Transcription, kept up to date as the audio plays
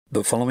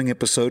The following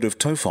episode of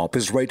TOEFOP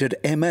is rated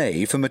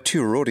MA for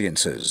mature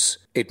audiences.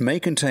 It may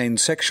contain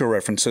sexual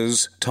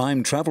references,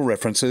 time travel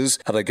references,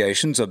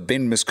 allegations of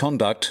bin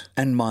misconduct,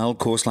 and mild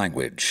coarse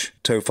language.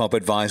 TOEFOP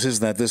advises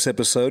that this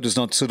episode is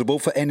not suitable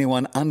for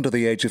anyone under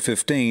the age of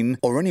 15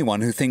 or anyone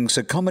who thinks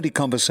a comedy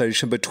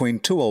conversation between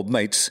two old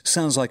mates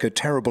sounds like a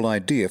terrible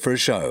idea for a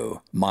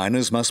show.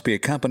 Minors must be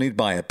accompanied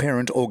by a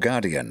parent or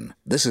guardian.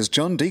 This is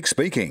John Deek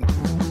speaking.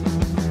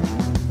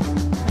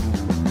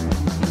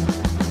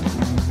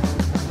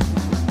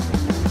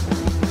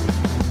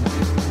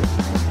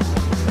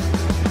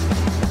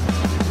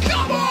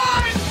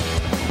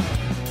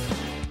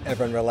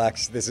 Everyone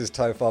relax. This is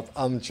TOEFOP.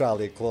 I'm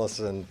Charlie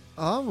Clausen.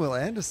 I'm Will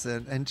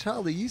Anderson. And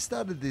Charlie, you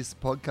started this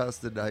podcast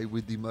today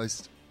with the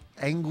most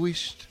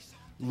anguished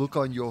look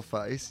on your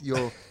face,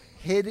 your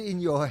head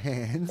in your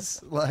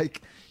hands.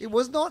 Like, it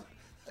was not...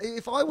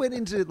 If I went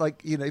into,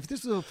 like, you know, if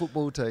this was a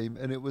football team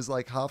and it was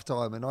like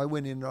halftime and I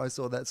went in and I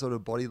saw that sort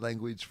of body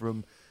language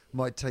from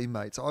my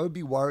teammates, I would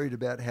be worried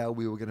about how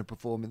we were going to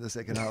perform in the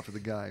second half of the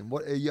game.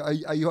 What are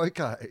you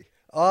okay?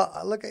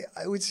 Look,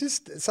 it was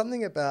just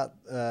something about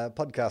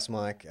Podcast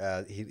Mike.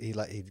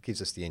 He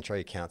gives us the intro,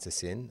 he counts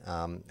us in,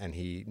 and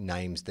he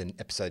names the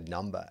episode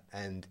number.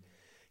 And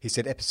he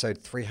said episode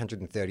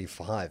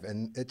 335,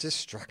 and it just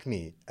struck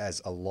me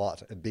as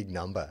a big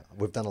number.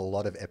 We've done a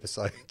lot of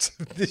episodes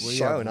of this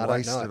show, and I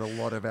don't know. We have wasted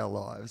a lot of our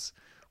lives.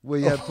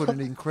 We have put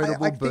an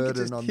incredible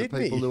burden on the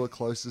people who are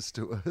closest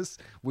to us.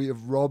 We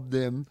have robbed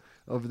them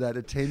of that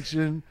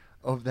attention,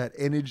 of that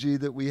energy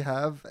that we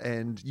have,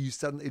 and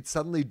it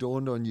suddenly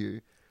dawned on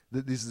you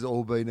that this has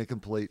all been a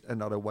complete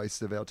and utter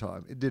waste of our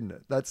time, didn't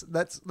it?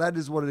 That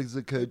is what has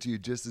occurred to you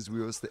just as we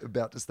were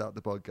about to start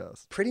the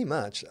podcast. Pretty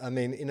much. I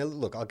mean,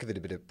 look, I'll give it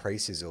a bit of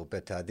pre-sizzle,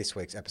 but this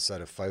week's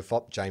episode of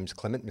FOFOP, James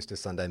Clement, Mr.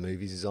 Sunday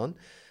Movies, is on.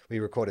 We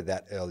recorded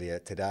that earlier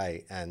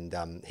today, and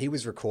he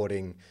was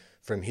recording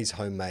from his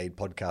homemade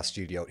podcast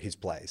studio at his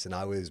place, and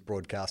I was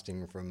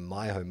broadcasting from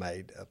my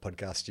homemade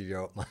podcast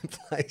studio at my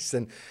place.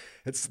 And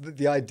it's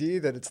the idea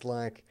that it's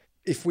like,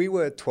 if we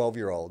were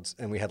 12-year-olds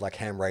and we had like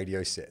ham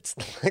radio sets,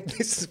 like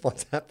this is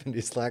what's happened.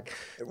 It's like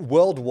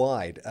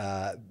worldwide,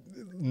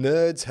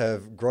 nerds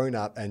have grown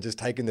up and just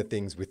taken the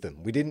things with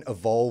them. We didn't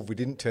evolve. We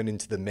didn't turn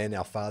into the men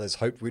our fathers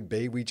hoped we'd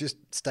be. We just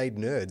stayed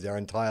nerds our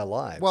entire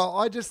lives. Well,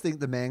 I just think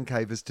the man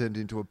cave has turned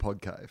into a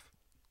pod cave.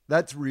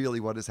 That's really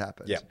what has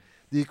happened. Yeah.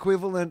 The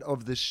equivalent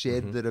of the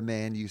shed that a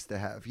man used to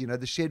have. You know,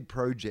 the shed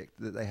project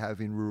that they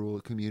have in rural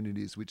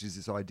communities, which is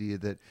this idea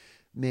that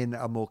men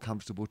are more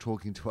comfortable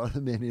talking to other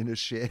men in a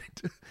shed.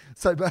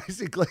 So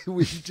basically,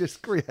 we've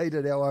just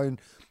created our own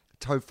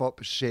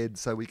TOEFOP shed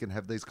so we can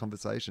have these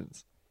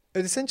conversations.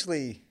 It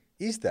essentially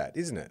is that,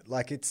 isn't it?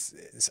 Like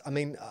I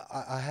mean,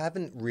 I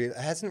haven't really, it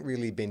hasn't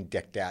really been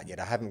decked out yet.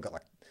 I haven't got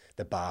like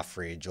the bar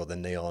fridge or the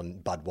neon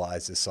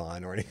Budweiser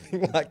sign or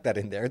anything like that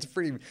in there. It's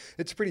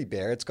pretty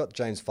bare. It's got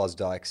James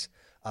Fosdyke's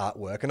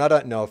artwork, and I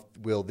don't know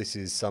if this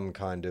is some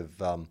kind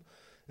of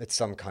it's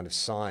some kind of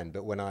sign.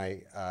 But when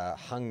I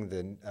hung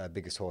the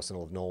biggest horse in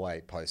all of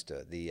Norway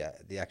poster,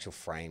 the actual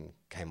frame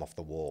came off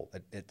the wall.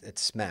 It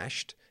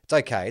smashed. It's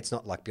okay. It's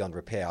not like beyond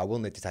repair. I will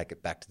need to take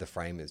it back to the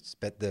framers.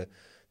 But the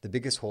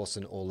biggest horse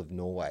in all of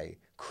Norway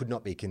could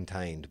not be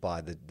contained by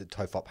the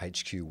TOEFOP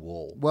HQ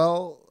wall.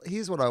 Well,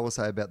 here's what I will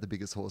say about the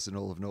biggest horse in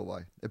all of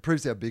Norway. It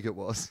proves how big it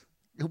was.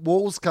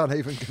 Walls can't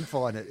even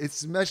confine it. It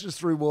smashes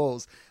through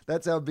walls.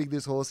 That's how big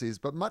this horse is.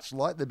 But much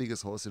like the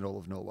biggest horse in all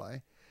of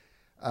Norway,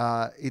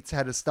 it's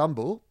had a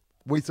stumble.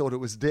 We thought it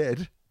was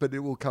dead, but it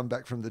will come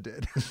back from the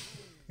dead.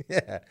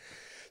 Yeah.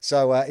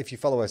 So if you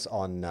follow us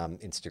on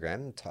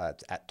Instagram,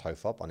 at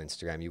TOEFOP on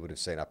Instagram, you would have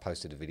seen I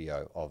posted a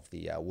video of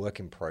the work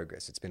in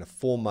progress. It's been a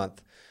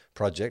 4-month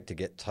project to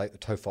get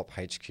TOEFOP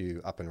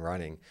HQ up and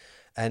running.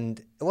 And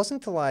it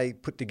wasn't until I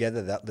put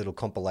together that little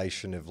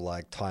compilation of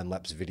like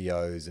time-lapse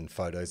videos and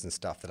photos and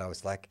stuff that I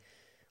was like,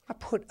 I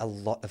put a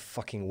lot of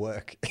fucking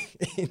work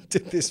into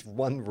this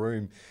one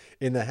room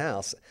in the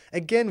house.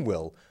 Again,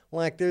 Will,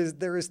 like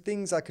there is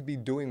things I could be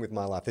doing with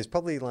my life. There's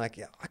probably like,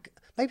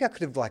 maybe I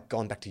could have like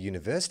gone back to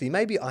university.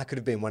 Maybe I could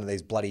have been one of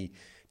these bloody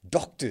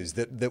doctors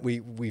that we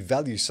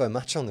value so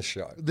much on the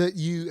show. That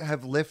you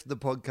have left the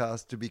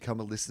podcast to become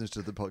a listener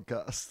to the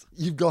podcast.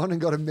 You've gone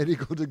and got a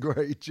medical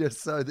degree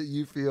just so that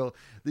you feel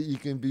that you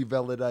can be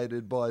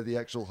validated by the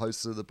actual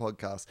hosts of the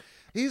podcast.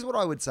 Here's what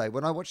I would say.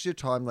 When I watched your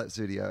time-lapse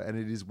video, and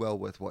it is well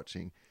worth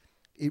watching,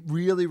 it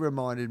really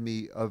reminded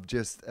me of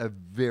just a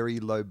very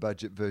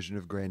low-budget version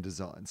of Grand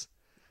Designs.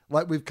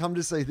 Like, we've come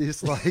to see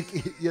this, like,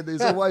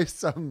 there's always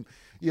some,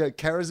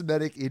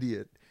 charismatic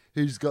idiot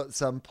who's got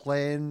some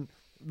plan,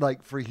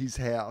 like, for his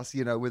house,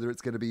 whether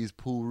it's going to be his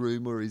pool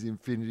room or his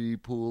infinity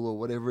pool or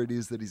whatever it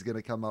is that he's going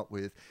to come up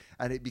with.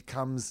 And it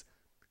becomes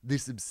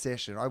this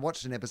obsession. I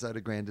watched an episode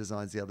of Grand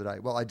Designs the other day.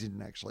 Well, I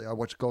didn't actually. I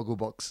watched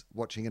Gogglebox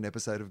watching an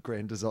episode of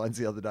Grand Designs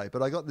the other day,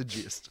 but I got the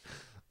gist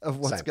of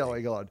what's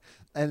going on.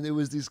 And there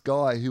was this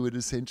guy who had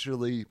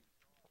essentially,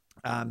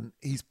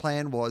 his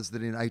plan was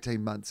that in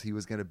 18 months he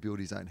was going to build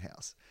his own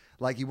house.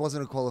 Like, he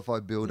wasn't a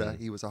qualified builder.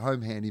 He was a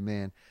home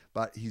handyman,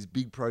 but his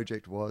big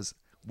project was,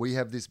 we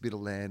have this bit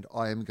of land.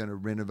 I am going to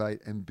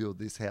renovate and build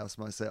this house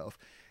myself.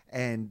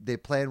 And their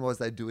plan was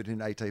they'd do it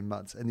in 18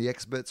 months. And the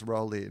experts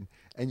roll in,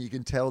 and you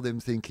can tell them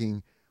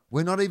thinking,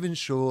 we're not even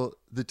sure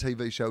the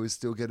TV show is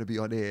still going to be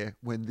on air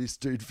when this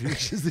dude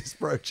finishes this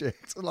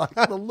project. Like,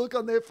 the look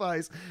on their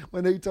face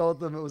when he told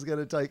them it was going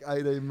to take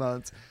 18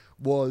 months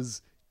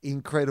was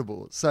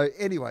incredible. So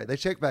anyway, they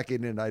check back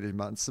in 18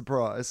 months.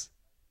 Surprise,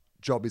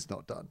 job is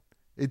not done.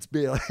 It's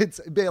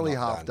barely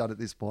half done at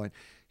this point.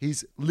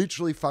 He's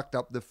literally fucked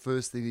up the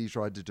first thing he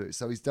tried to do.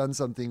 So he's done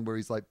something where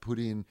he's like put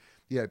in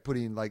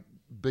like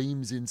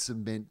beams in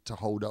cement to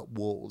hold up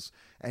walls,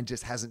 and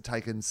just hasn't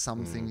taken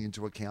something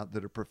into account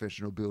that a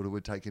professional builder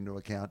would take into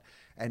account.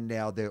 And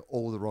now they're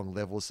all the wrong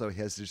levels. So he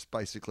has to just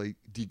basically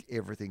dig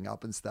everything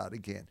up and start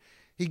again.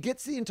 He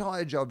gets the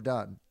entire job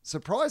done,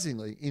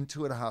 surprisingly, in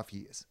 2.5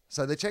 years.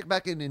 So they check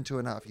back in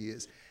 2.5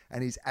 years,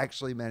 and he's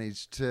actually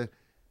managed to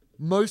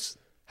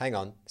Hang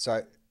on.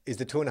 So is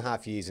the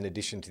 2.5 years in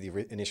addition to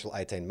the initial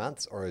 18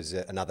 months, or is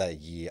it another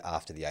year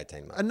after the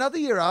 18 months? Another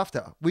year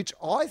after, which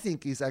I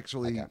think is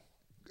actually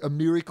a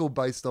miracle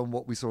based on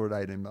what we saw at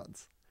 18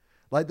 months.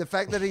 Like, the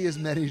fact that he has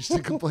managed to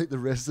complete the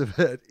rest of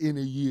it in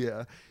a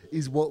year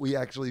is what we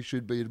actually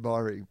should be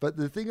admiring. But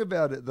the thing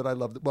about it that I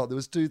loved, well, there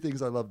was two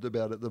things I loved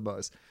about it the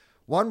most.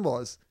 One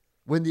was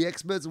when the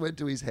experts went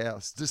to his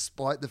house,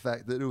 despite the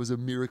fact that it was a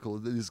miracle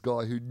that this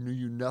guy who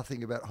knew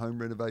nothing about home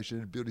renovation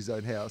had built his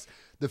own house,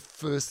 the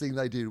first thing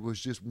they did was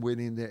just went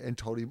in there and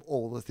told him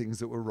all the things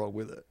that were wrong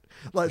with it.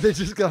 Like, they're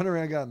just going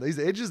around going, these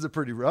edges are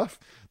pretty rough.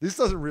 This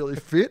doesn't really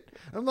fit.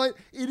 I'm like,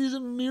 it is a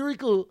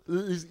miracle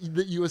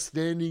that you are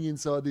standing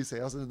inside this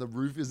house and the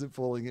roof isn't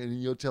falling in,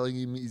 and you're telling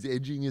him his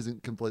edging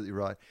isn't completely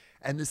right.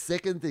 And the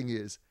second thing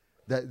is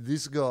that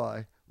this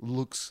guy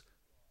looks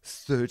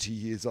 30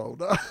 years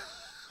older.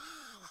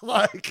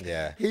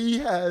 He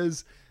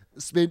has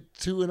spent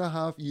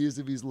 2.5 years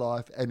of his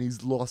life, and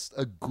he's lost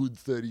a good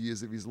 30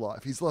 years of his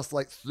life. He's lost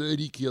like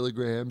 30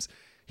 kilograms.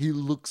 He's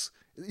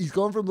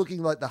gone from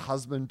looking like the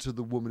husband to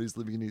the woman who's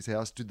living in his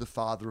house to the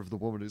father of the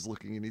woman who's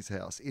looking in his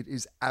house. It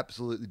is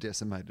absolutely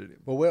decimated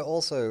him. Well, we're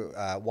also,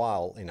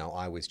 while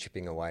I was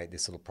chipping away at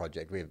this little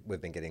project,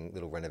 we've been getting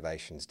little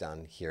renovations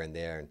done here and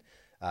there, and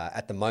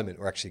at the moment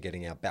we're actually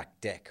getting our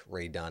back deck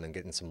redone and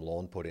getting some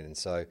lawn put in. And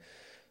so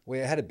we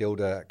had a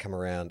builder come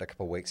around a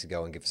couple of weeks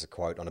ago and give us a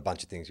quote on a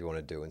bunch of things we want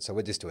to do. And so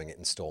we're just doing it in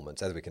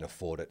installments as we can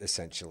afford it,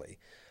 essentially.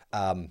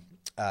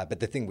 But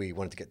the thing we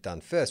wanted to get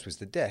done first was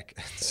the deck.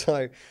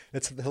 So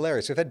it's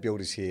hilarious. We've had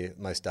builders here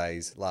most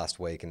days last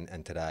week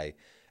and today.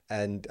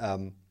 And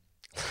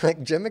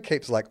like, Gemma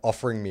keeps like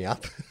offering me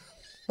up.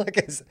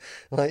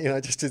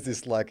 Just as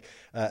this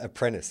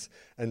apprentice.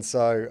 And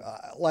so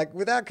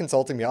without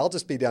consulting me, I'll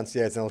just be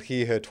downstairs and I'll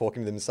hear her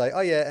talking to them and say, oh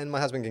yeah, and my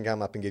husband can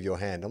come up and give you a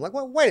hand. I'm like,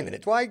 well, wait a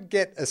minute. Do I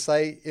get a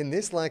say in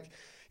this?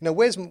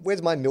 Where's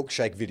my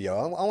milkshake video?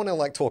 I want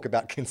to talk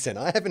about consent.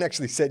 I haven't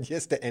actually said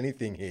yes to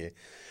anything here.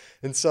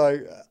 And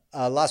so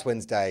last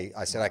Wednesday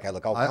I said, okay,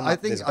 look, I'll come I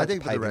up. think for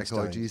the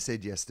record, you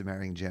said yes to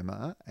marrying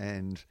Gemma,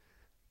 and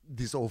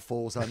this all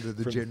falls under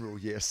the general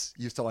yes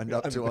you signed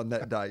up to on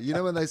that day. You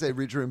know when they say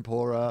richer and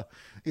poorer,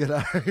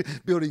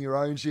 building your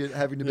own shit,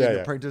 having to be an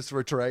apprentice for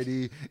a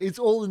tradie, it's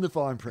all in the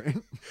fine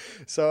print.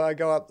 So I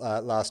go up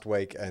last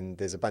week, and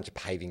there's a bunch of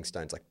paving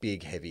stones, like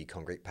big, heavy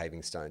concrete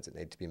paving stones that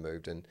need to be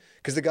moved. And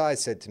because the guy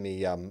said to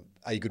me,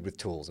 are you good with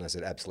tools? And I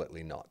said,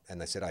 absolutely not.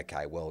 And they said,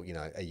 okay, well,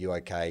 are you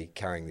okay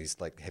carrying these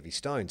heavy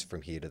stones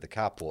from here to the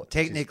carport?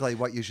 Technically,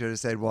 what you should have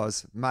said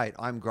was, mate,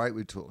 I'm great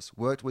with tools.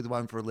 Worked with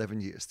one for 11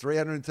 years.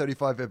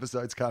 335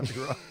 episodes, can't be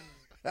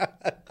wrong.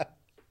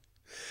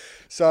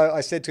 So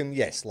I said to him,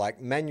 yes,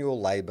 manual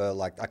labor,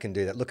 I can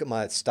do that. Look at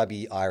my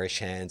stubby Irish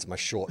hands, my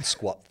short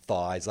squat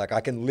thighs.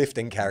 I can lift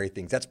and carry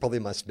things. That's probably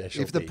my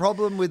specialty. If the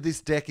problem with this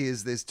deck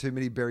is there's too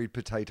many buried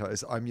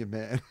potatoes, I'm your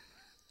man.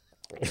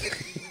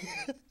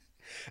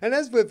 And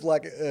as we've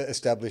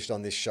established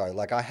on this show,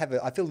 I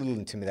feel a little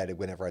intimidated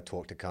whenever I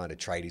talk to kind of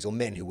tradies or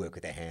men who work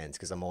with their hands,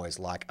 because I'm always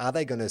like, are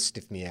they going to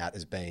sniff me out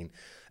as being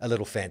a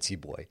little fancy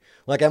boy?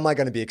 Am I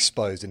going to be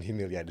exposed and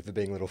humiliated for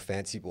being a little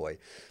fancy boy?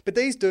 But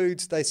these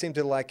dudes, they seem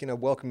to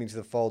welcome me to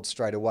the fold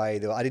straight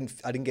away. I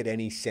didn't get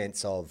any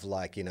sense of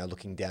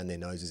looking down their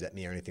noses at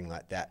me or anything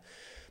like that.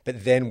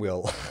 But then,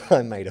 Will,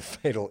 I made a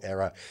fatal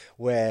error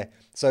where,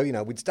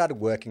 we'd started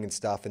working and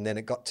stuff, and then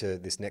it got to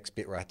this next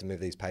bit where I had to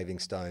move these paving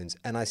stones.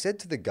 And I said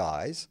to the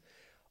guys,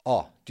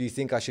 oh, do you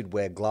think I should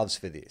wear gloves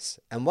for this?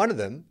 And one of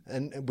them,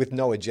 and with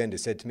no agenda,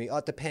 said to me, oh,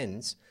 it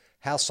depends.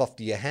 How soft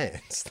are your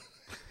hands?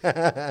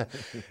 To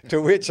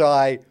which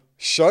I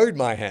showed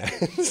my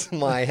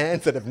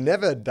hands that have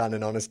never done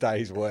an honest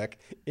day's work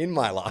in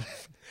my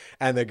life.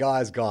 And the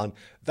guy's gone,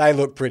 they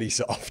look pretty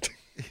soft.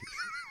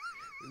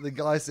 The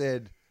guy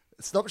said,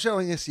 stop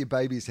showing us your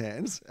baby's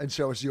hands and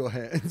show us your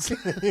hands.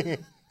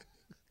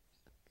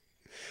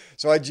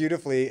 So I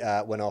dutifully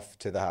went off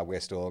to the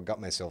hardware store,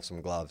 got myself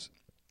some gloves.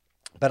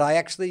 But I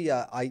actually,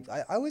 I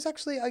was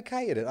actually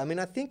okay at it. I mean,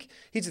 I think,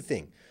 here's the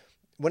thing.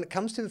 When it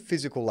comes to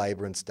physical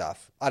labor and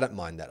stuff, I don't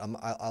mind that.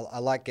 I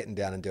like getting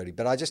down and dirty,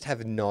 but I just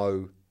have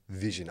no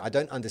vision. I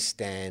don't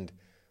understand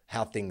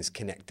how things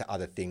connect to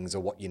other things or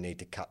what you need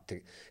to cut to.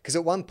 Because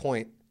at one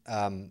point,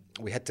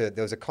 there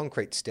was a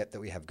concrete step that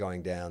we have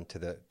going down to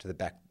the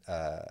back,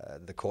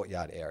 the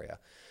courtyard area.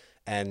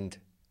 And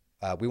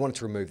we wanted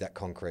to remove that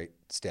concrete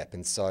step.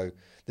 And so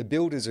the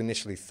builders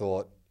initially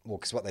thought, well,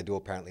 because what they do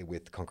apparently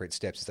with concrete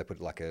steps is they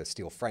put like a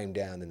steel frame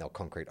down and they'll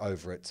concrete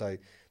over it. So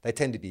they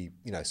tend to be,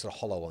 sort of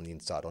hollow on the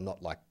inside or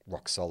not like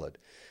rock solid.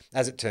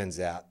 As it turns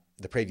out,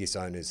 the previous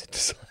owners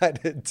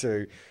decided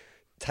to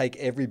take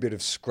every bit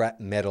of scrap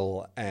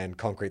metal and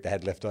concrete they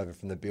had left over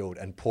from the build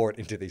and pour it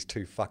into these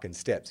 2 fucking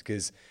steps,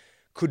 because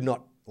could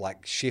not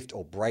like shift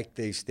or break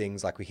these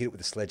things. Like we hit it with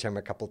a sledgehammer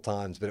a couple of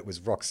times, but it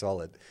was rock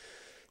solid.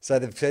 So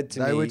they've said to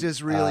me... They were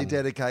just really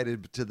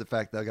dedicated to the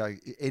fact they're going,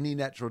 any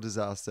natural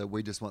disaster,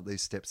 we just want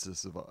these steps to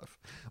survive.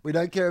 We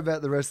don't care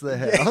about the rest of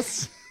the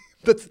house.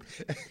 But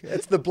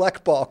it's the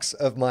black box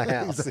of my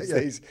house. It's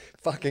these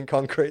fucking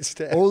concrete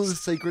steps. All the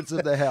secrets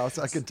of the house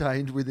are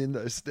contained within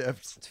those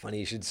steps. It's funny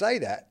you should say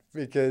that,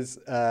 because...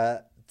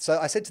 so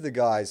I said to the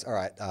guys, all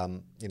right,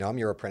 I'm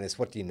your apprentice.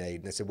 What do you need?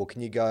 And they said, well,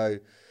 can you go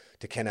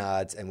to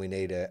Kennards and we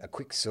need a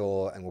quick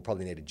saw and we'll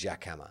probably need a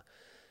jackhammer.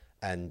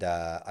 And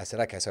I said,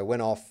 okay. So I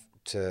went off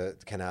to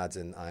Kennards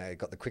and I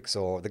got the quick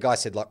saw. The guy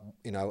said, like,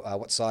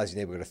 what size you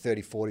need? We've got a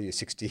 30, 40 or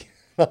 60.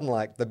 I'm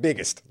like, the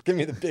biggest. Give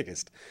me the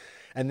biggest.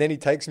 And then he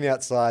takes me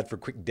outside for a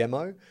quick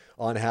demo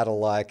on how to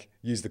like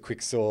use the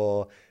quick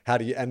saw,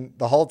 and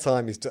the whole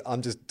time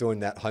I'm just doing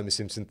that Homer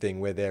Simpson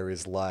thing where there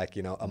is like,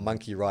 a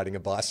monkey riding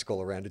a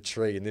bicycle around a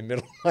tree in the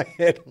middle of my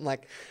head. I'm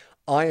like,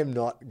 I am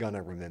not going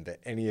to remember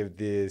any of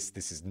this.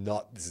 This is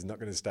not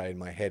going to stay in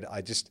my head.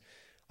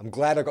 I'm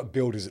glad I got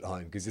builders at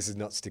home because this is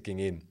not sticking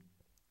in.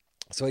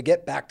 So I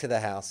get back to the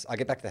house. I've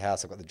got the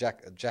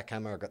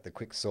jackhammer, I've got the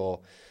quick saw,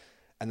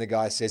 and the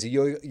guy says, are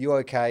you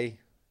okay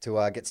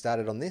to get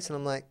started on this? And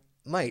I'm like,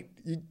 mate,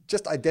 you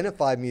just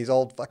identified me as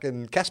old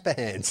fucking Casper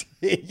hands.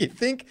 You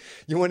think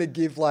you want to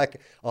give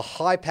like a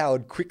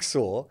high-powered quick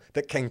saw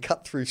that can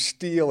cut through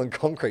steel and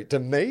concrete to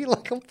me?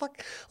 Like,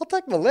 I'll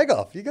take my leg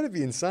off. You got to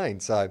be insane.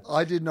 So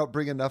I did not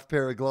bring enough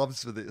pair of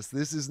gloves for this.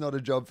 This is not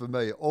a job for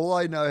me. All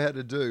I know how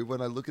to do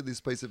when I look at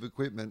this piece of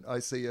equipment, I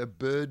see a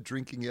bird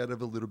drinking out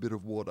of a little bit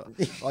of water.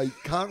 I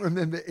can't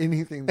remember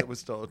anything that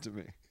was told to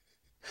me.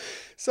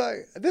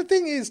 So the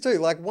thing is too,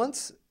 like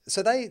once...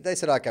 So they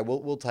said, okay,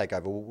 we'll take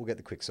over. We'll get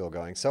the quick saw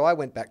going. So I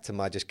went back to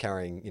my just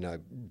carrying,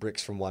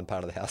 bricks from one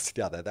part of the house to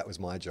the other. That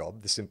was my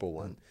job, the simple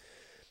one.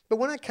 But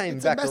when I came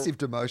back... It's a massive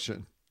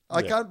demotion.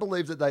 I can't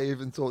believe that they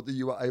even thought that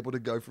you were able to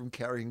go from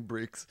carrying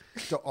bricks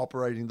to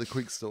operating the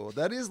quick saw.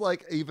 That is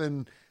like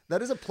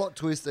that is a plot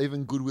twist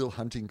even Goodwill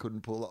Hunting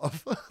couldn't pull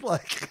off.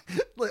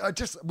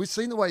 We've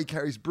seen the way he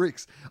carries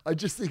bricks. I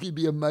just think he'd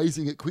be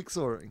amazing at quick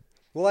sawing.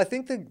 Well, I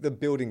think the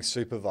building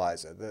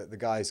supervisor, the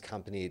guy's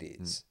company it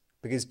is...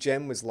 Because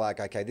Jem was like,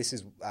 okay, this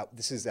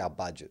is our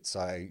budget.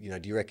 So,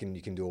 do you reckon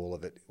you can do all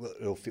of it? Well,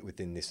 it'll fit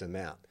within this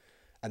amount.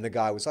 And the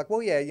guy was like,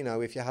 well, yeah,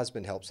 if your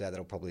husband helps out,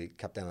 that'll probably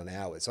cut down on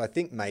hours. So I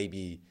think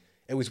maybe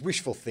it was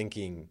wishful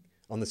thinking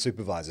on the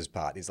supervisor's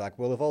part. He's like,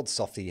 well, if old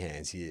softy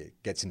hands here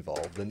gets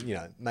involved, then,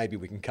 maybe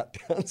we can cut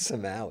down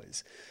some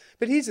hours.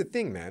 But here's the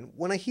thing, man.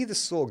 When I hear the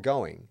saw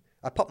going,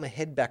 I pop my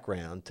head back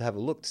round to have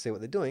a look to see what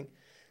they're doing.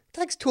 It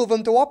takes 2 of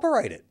them to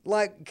operate it.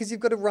 Like, because you've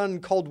got to run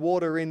cold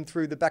water in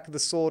through the back of the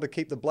saw to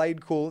keep the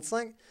blade cool. It's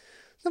like,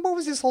 what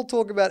was this whole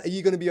talk about? Are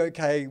you going to be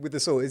okay with the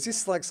saw? Is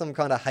this like some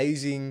kind of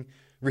hazing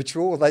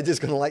ritual? Or are they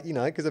just going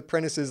to because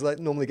apprentices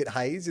normally get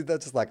hazed. They're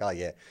just like, oh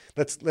yeah,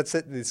 let's let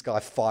this guy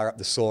fire up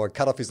the saw and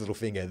cut off his little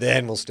finger.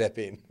 Then we'll step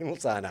in. And we'll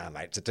say, no,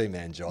 mate, it's a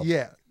 2-man job.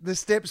 Yeah, the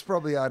steps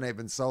probably aren't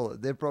even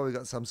solid. They've probably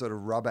got some sort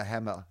of rubber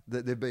hammer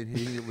that they've been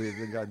hitting it with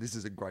and going, this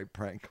is a great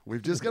prank.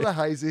 We've just got to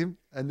haze him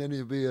and then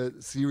he'll be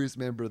a serious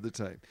member of the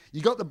team.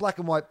 You got the black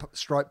and white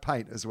striped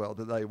paint as well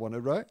that they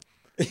wanted, right?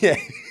 Yeah.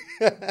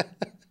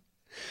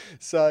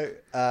 So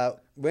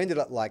we ended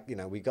up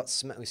we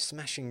got we're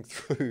smashing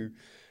through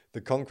the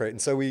concrete. And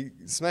so we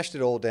smashed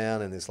it all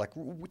down and there's like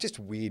just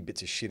weird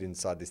bits of shit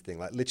inside this thing.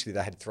 Like literally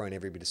they had thrown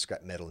every bit of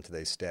scrap metal into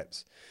these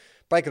steps,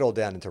 break it all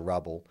down into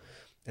rubble.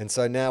 And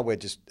so now we're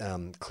just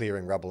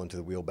clearing rubble into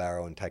the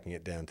wheelbarrow and taking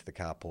it down to the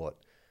carport.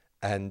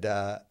 And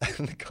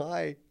the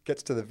guy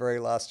gets to the very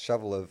last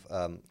shovel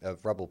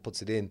of rubble,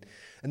 puts it in.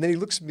 And then he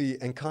looks at me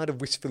and kind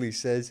of wistfully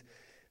says,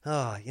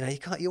 oh,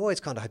 you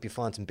always kind of hope you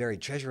find some buried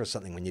treasure or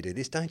something when you do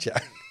this, don't you?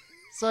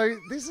 So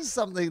this is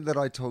something that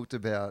I talked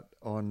about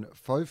on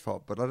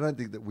FOFOP, but I don't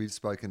think that we've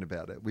spoken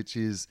about it, which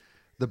is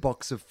the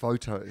box of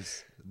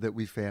photos that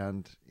we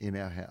found in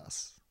our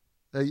house.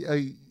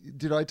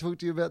 Did I talk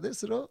to you about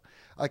this at all?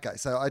 Okay,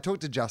 so I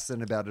talked to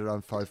Justin about it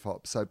on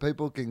FOFOP, so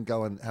people can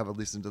go and have a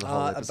listen to the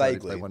whole episode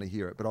if they want to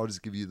hear it, but I'll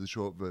just give you the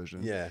short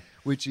version. Yeah.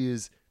 Which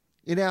is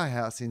in our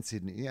house in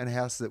Sydney, a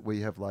house that we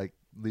have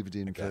lived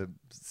in for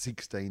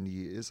 16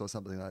 years or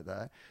something like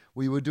that.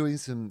 We were doing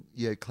some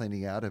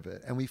cleaning out of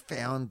it and we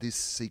found this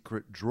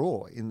secret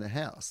drawer in the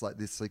house, like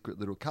this secret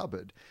little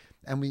cupboard.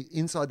 And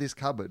inside this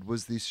cupboard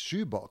was this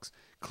shoebox,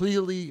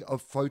 clearly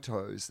of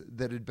photos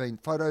that had been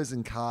photos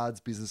and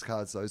cards, business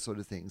cards, those sort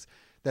of things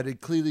that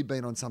had clearly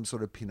been on some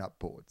sort of pin-up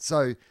board.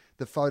 So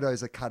the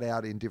photos are cut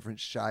out in different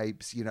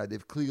shapes.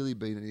 They've clearly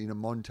been in a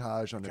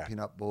montage on a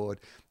pin-up board.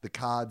 The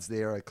cards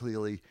there are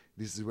clearly,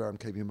 this is where I'm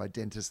keeping my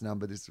dentist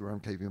number. This is where I'm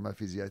keeping my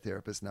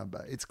physiotherapist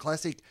number. It's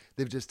classic.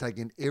 They've just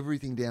taken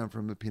everything down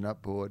from a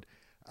pin-up board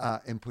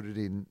and put it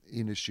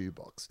in a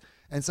shoebox.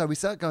 And so we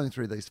start going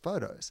through these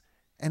photos,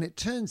 and it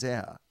turns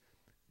out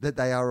that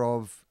they are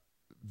of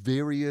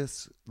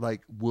various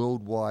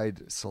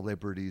worldwide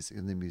celebrities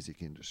in the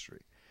music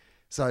industry.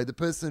 So the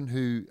person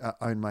who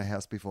owned my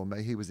house before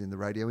me, he was in the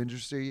radio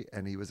industry,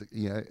 and he was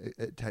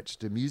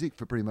attached to music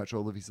for pretty much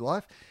all of his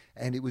life.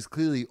 And it was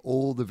clearly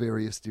all the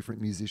various different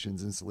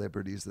musicians and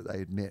celebrities that they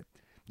had met,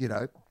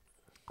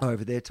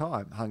 over their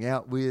time, hung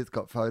out with,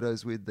 got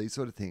photos with, these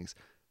sort of things.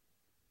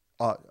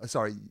 Oh,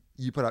 sorry,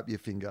 you put up your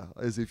finger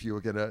as if you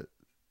were going to...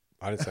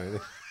 I didn't say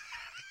anything.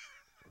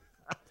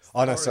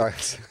 Oh, no, sorry.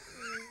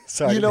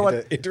 Sorry,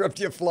 to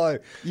interrupt your flow.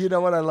 You know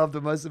what I love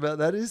the most about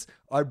that is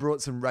I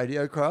brought some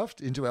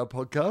Radiocraft into our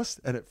podcast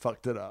and it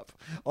fucked it up.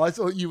 I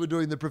thought you were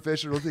doing the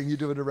professional thing you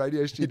do in a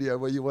radio studio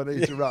where you want to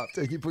interrupt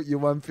and you put your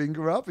one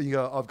finger up and you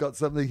go, I've got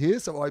something here.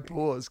 So I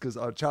pause because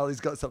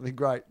Charlie's got something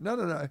great.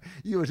 No.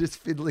 You were just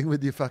fiddling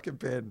with your fucking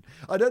pen.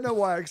 I don't know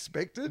why I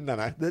expected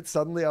that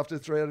suddenly after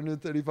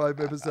 335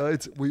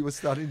 episodes, we were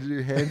starting to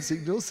do hand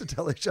signals to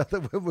tell each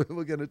other when we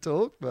were going to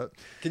talk. But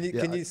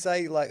Can you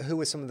say who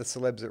were some of the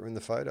celebs that were in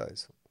the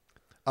photos?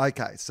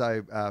 Okay,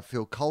 so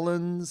Phil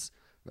Collins,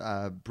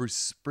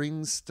 Bruce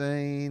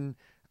Springsteen,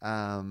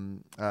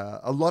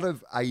 a lot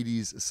of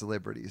 80s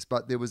celebrities,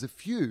 but there was a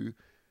few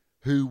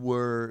who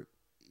were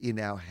in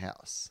our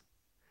house.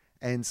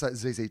 And so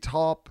ZZ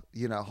Top,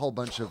 a whole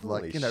bunch of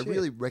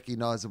really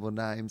recognizable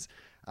names.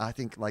 I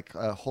think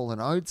Hall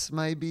 & Oates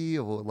maybe,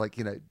 or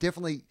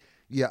definitely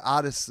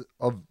artists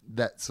of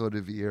that sort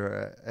of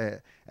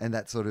era and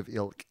that sort of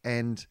ilk.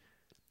 And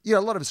a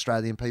lot of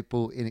Australian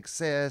people, In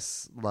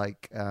Excess,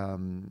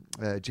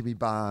 Jimmy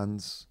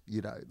Barnes,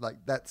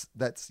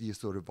 that's your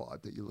sort of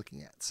vibe that you're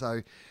looking at.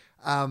 So,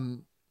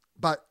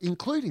 but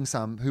including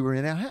some who were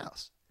in our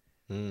house.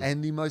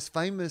 And the most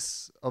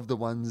famous of the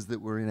ones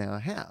that were in our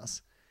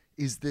house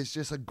is there's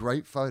just a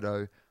great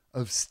photo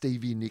of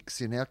Stevie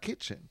Nicks in our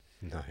kitchen.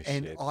 No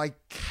and shit. I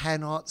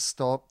cannot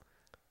stop.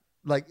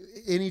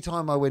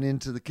 Anytime I went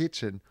into the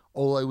kitchen,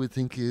 all I would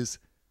think is,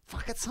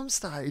 fuck, at some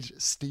stage,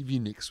 Stevie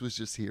Nicks was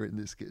just here in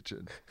this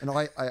kitchen. And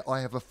I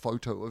have a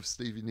photo of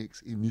Stevie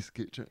Nicks in this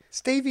kitchen.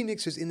 Stevie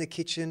Nicks was in the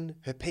kitchen.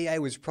 Her PA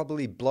was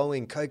probably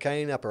blowing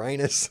cocaine up her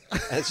anus,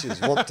 as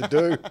she's wont to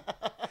do,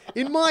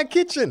 in my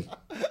kitchen.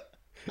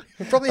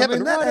 It probably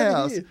happened right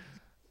over here.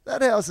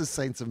 That house has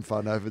seen some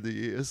fun over the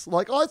years.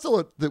 I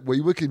thought that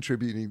we were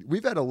contributing.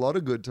 We've had a lot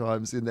of good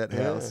times in that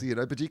house,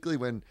 particularly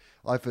when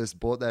I first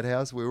bought that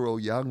house. We were all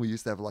young. We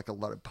used to have a lot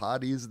of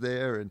parties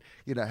there and,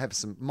 have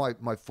some, my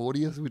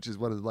 40th, which is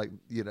one of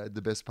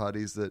the best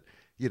parties that,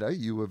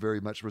 you were very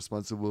much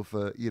responsible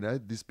for,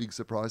 this big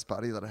surprise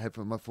party that I had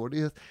for my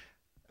 40th.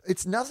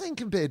 It's nothing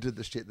compared to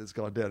the shit that's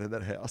gone down in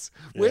that house.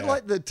 Yeah. We're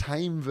like the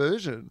tame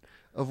version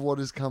of what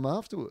has come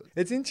afterwards.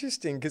 It's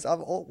interesting because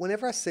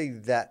whenever I see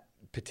that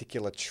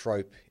particular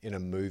trope in a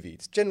movie,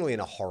 it's generally in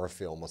a horror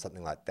film or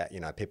something like that,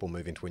 people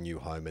move into a new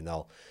home and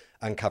they'll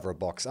uncover a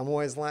box. I'm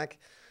always like,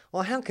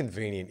 well, how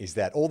convenient is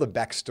that? All the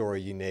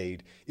backstory you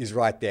need is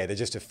right there. They're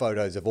just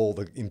photos of all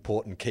the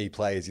important key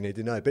players you need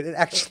to know. But it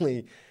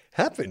actually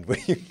happened where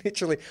you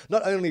literally,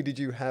 not only did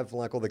you have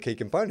all the key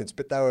components,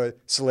 but they were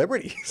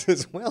celebrities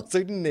as well. So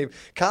you didn't even,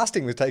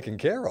 casting was taken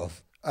care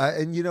of.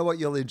 And you know what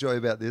you'll enjoy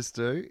about this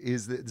too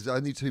is that there's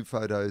only 2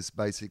 photos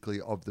basically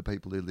of the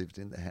people who lived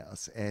in the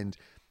house. And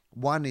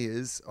one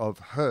is of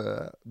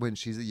her when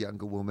she's a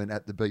younger woman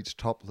at the beach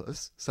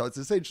topless. So it's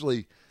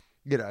essentially,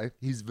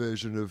 his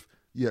version of,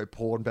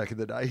 porn back in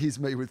the day. Here's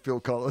me with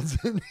Phil Collins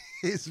and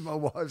here's my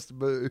wife's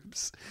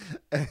boobs.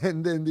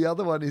 And then the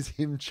other one is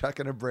him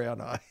chucking a brown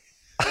eye.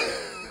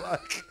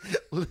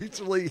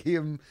 Literally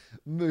him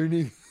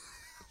mooning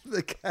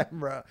the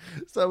camera.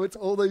 So it's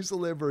all these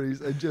celebrities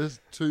and just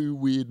 2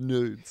 weird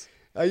nudes.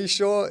 Are you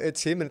sure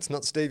it's him and it's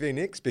not Stevie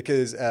Nicks?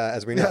 Because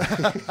as we know...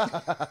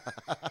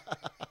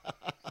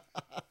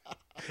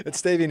 It's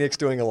Stevie Nicks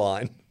doing a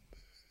line.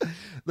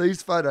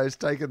 These photos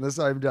taken the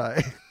same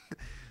day.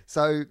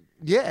 So,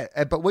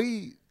 but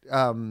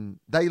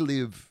they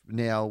live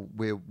now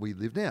where we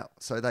live now.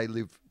 So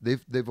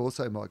they've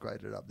also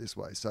migrated up this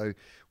way. So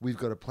we've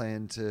got a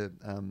plan to,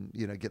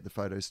 get the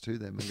photos to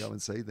them and go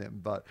and see them.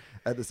 But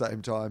at the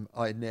same time,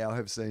 I now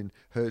have seen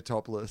her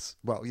topless,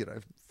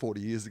 40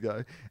 years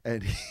ago,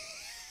 and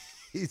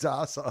his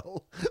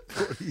arsehole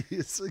 40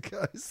 years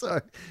ago.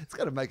 So it's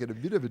going to make it a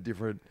bit of a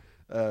different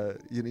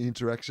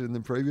interaction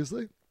than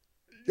previously.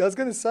 I was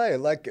going to say,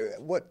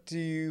 what do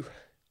you...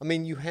 I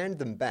mean, you hand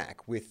them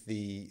back with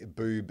the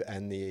boob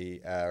and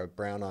the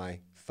brown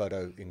eye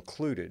photo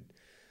included.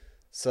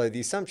 So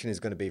the assumption is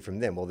going to be from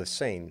them, well, they've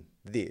seen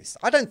this.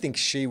 I don't think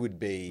she would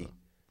be...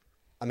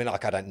 I mean, I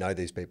don't know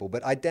these people,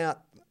 but I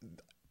doubt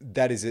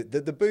that is it.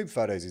 The boob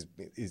photos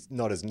is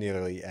not as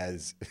nearly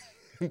as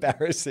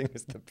embarrassing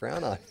as the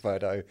brown eye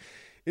photo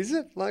Is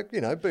it? Like,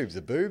 boobs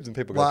are boobs and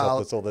people go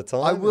topless all the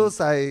time. I will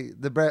say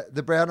the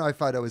brown eye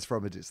photo is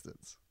from a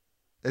distance.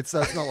 It's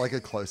not like a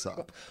close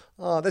up.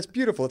 Oh, that's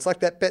beautiful. It's like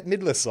that Bette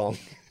Midler song.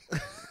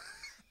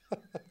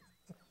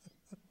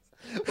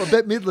 Well,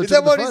 Bette Midler. Is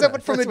that what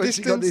from That's a where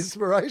she got the distance?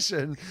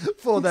 inspiration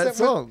for that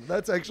song.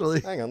 That's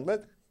actually. Hang on,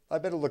 I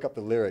better look up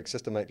the lyrics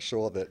just to make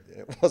sure that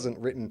it wasn't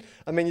written.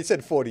 I mean, you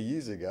said 40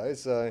 years ago,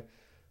 so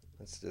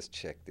let's just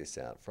check this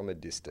out. From a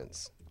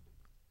distance.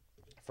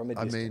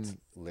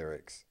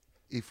 Lyrics.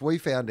 If we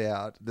found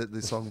out that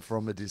the song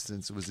From a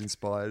Distance was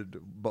inspired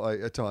by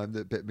a time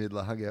that Bette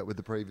Midler hung out with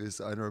the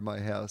previous owner of my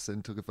house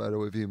and took a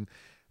photo of him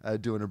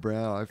doing a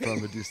brown eye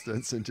from a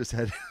distance and just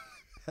had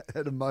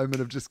a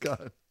moment of just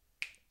going,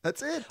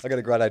 that's it. I got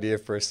a great idea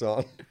for a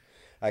song.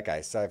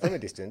 Okay, so From a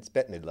Distance,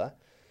 Bette Midler.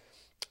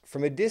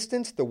 From a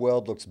distance, the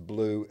world looks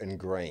blue and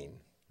green.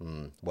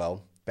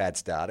 Well, bad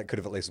start. It could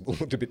have at least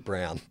looked a bit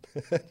brown.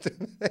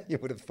 You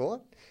would have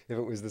thought if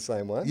it was the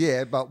same one.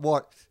 Yeah, but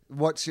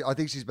I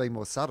think she's been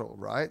more subtle,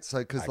 right? So,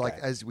 because like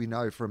as we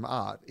know from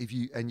art,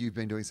 you've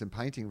been doing some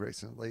painting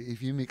recently,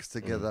 if you mix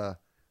together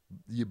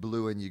your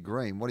blue and your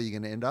green, what are you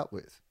going to end up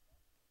with?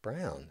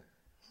 Brown.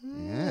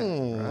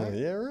 Yeah, right.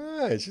 Yeah,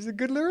 right. She's a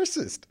good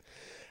lyricist.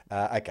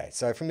 Okay,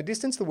 so from a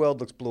distance, the world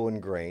looks blue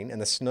and green, and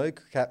the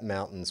snow-capped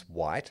mountains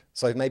white.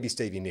 So maybe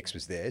Stevie Nicks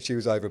was there. She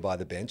was over by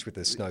the bench with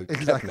the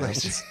snow-capped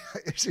mountains.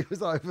 She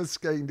was over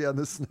skiing down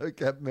the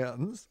snow-capped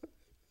mountains.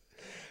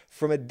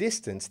 From a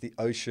distance, the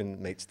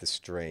ocean meets the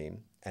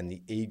stream, and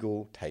the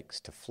eagle takes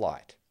to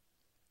flight.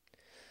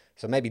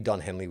 So maybe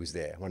Don Henley was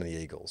there, one of the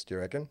eagles. Do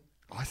you reckon?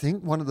 I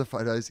think one of the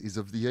photos is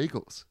of the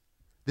Eagles.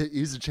 There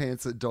is a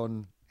chance that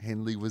Don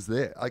Henley was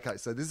there. Okay,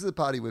 so this is a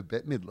party with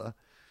Bette Midler,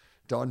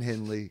 Don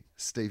Henley,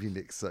 Stevie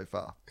Nicks so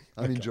far.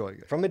 I'm enjoying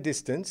it. From a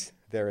distance,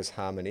 there is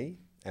harmony,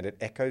 and it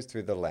echoes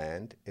through the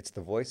land. It's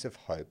the voice of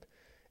hope.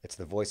 It's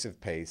the voice of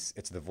peace.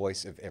 It's the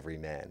voice of every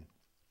man.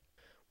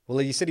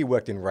 Well, you said he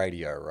worked in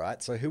radio,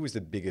 right? So who was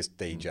the biggest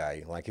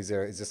DJ? Like, is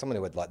there someone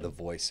who had like the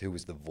voice? Who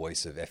was the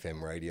voice of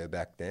FM radio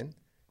back then?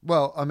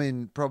 Well, I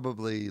mean,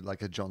 probably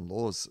like a John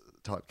Laws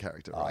type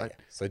character, Oh, right?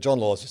 yeah. So John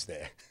Laws was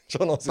there.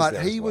 John Laws was But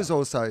there he as well. was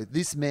also,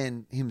 this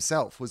man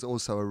himself was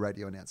also a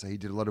radio announcer. He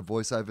did a lot of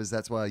voiceovers.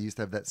 That's why I used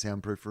to have that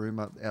soundproof room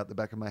out the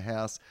back of my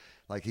house.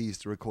 Like he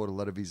used to record a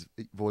lot of his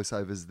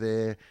voiceovers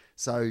there.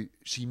 So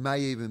she may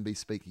even be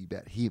speaking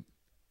about him.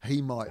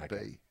 He might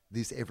be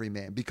this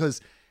everyman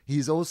because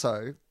he's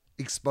also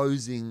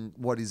exposing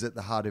what is at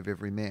the heart of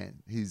every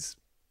man.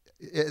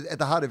 At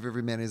the heart of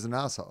every man is an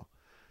arsehole.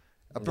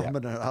 A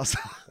prominent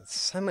arsehole.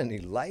 So many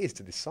layers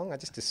to this song. I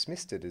just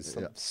dismissed it as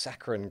some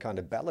saccharine kind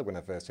of ballad when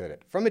I first heard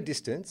it. From a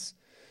distance,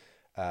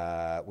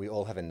 we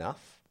all have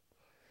enough,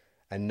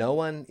 and no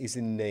one is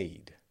in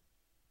need.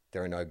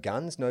 There are no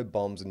guns, no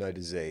bombs, and no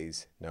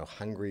disease, no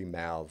hungry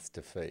mouths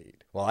to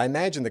feed. Well, I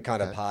imagine the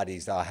kind of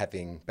parties they were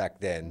having back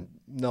then,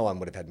 no one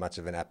would have had much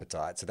of an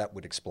appetite, so that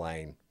would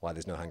explain why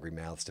there's no hungry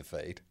mouths to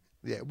feed.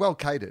 Yeah, well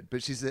catered,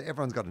 but she said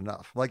everyone's got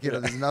enough. Like,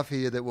 there's enough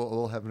here that we're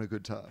all having a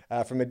good time.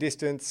 From a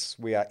distance,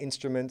 we are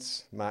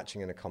instruments,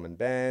 marching in a common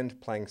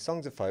band, playing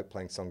songs of hope,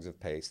 playing songs of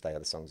peace. They are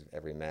the songs of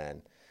every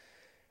man.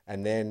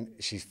 And then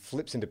she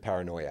flips into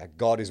paranoia.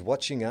 God is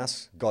watching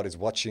us. God is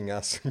watching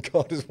us.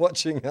 God is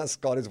watching us.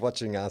 God is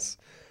watching us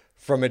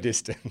from a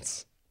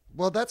distance.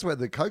 Well, that's where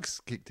the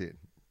coke's kicked in.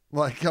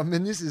 Like, I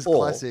mean, this is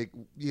classic,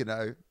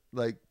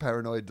 like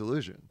paranoid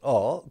delusion.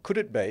 Or could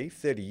it be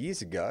 30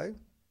 years ago,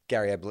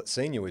 Gary Ablett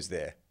Sr. was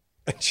there?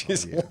 And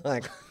she's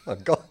like, oh,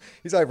 God,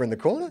 he's over in the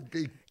corner.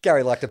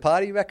 Gary liked to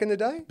party back in the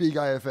day. Big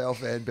AFL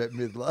fan, Bette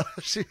Midler.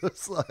 She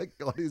was like,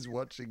 God is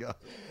watching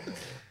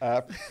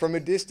her. From a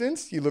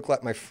distance, you look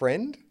like my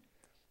friend,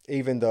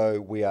 even though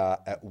we are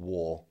at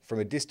war. From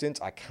a distance,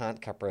 I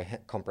can't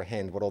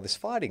comprehend what all this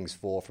fighting's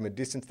for. From a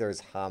distance, there is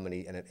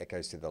harmony and it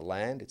echoes to the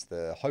land. It's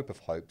the hope of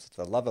hopes. It's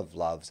the love of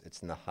loves.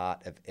 It's in the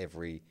heart of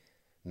every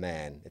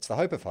man. It's the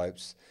hope of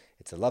hopes.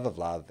 It's the love of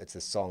love. It's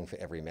a song for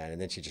every man.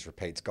 And then she just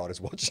repeats, God is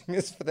watching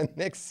us for the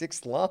next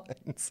 6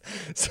 lines.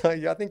 So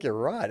yeah, I think you're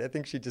right. I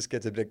think she just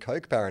gets a bit of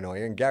coke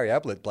paranoia and Gary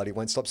Ablett bloody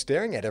won't stop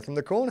staring at her from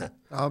the corner.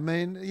 I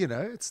mean,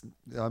 it's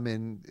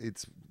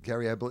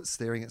Gary Ablett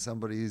staring at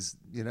somebody who's,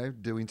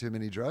 doing too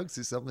many drugs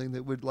is something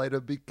that would later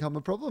become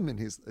a problem in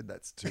his,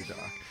 that's too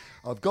dark.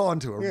 I've gone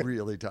to a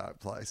really dark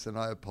place and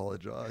I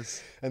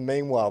apologise. And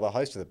meanwhile, the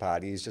host of the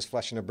party is just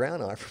flashing a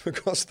brown eye from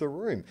across the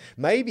room.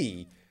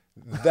 Maybe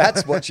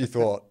that's what she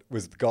thought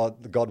was God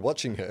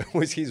watching her,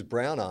 was his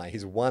brown eye,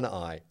 his one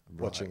eye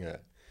watching her.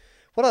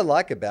 What I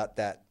like about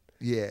that.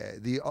 Yeah,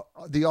 the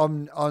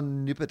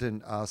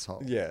omnipotent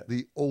asshole. Yeah.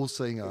 The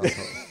all-seeing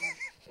asshole.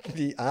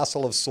 The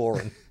arsehole of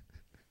Sauron.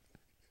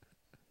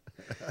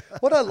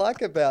 What I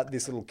like about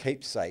this little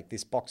keepsake,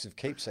 this box of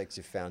keepsakes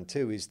you found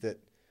too, is that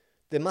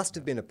there must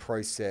have been a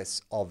process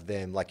of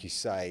them, like you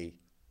say,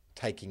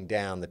 taking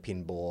down the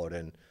pinboard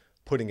and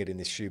putting it in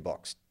this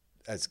shoebox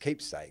as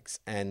keepsakes.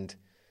 And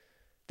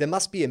there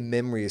must be a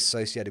memory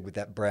associated with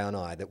that brown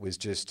eye that was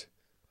just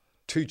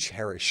too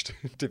cherished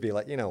to be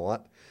like, you know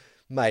what,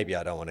 maybe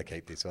I don't want to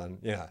keep this one.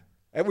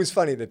 It was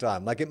funny at the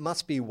time. Like, it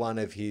must be one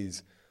of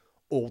his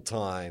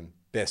all-time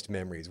best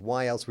memories.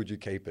 Why else would you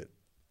keep it?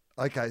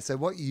 Okay, so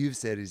what you've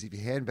said is if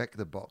you hand back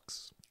the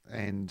box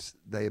and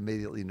they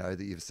immediately know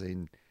that you've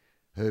seen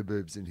her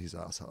boobs in his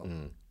asshole.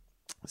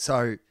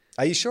 So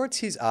Are you sure it's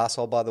his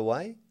asshole, by the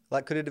way?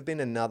 Like, could it have been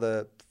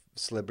another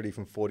celebrity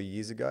from 40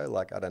 years ago?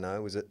 Like, I don't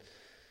know, was it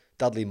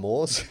Dudley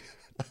Moore's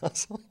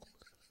asshole?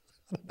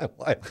 I don't know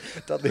why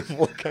Dudley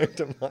Moore came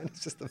to mind.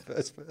 It's just the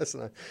first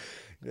person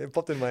it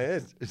popped in my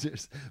head.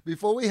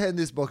 before we hand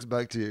this box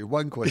back to you,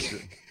 one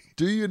question.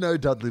 Do you know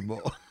Dudley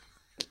Moore?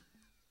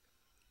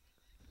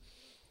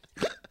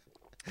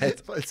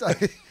 If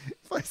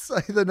I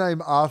say the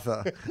name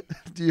Arthur,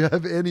 do you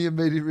have any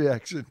immediate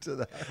reaction to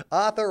that?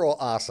 Arthur or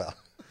Arthur?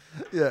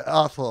 Yeah,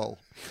 Arthur.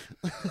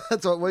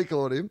 That's what we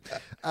called him.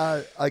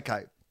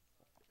 Okay.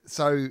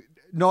 So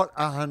not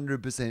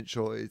 100%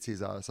 sure it's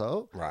his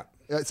arsehole. Right.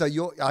 So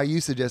are you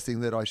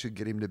suggesting that I should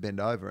get him to bend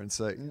over and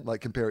see, like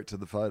compare it to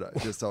the photo,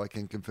 just so I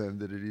can confirm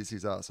that it is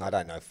his arsehole? I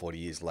don't know, 40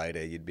 years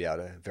later, you'd be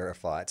able to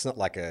verify. It's not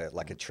like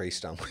a tree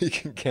stump where you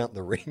can count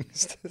the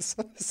rings to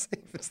sort of see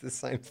if it's the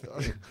same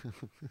thing.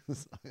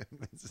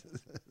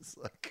 It's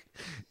like,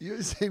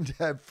 you seem to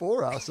have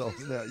 4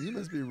 arseholes now. You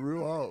must be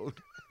real old.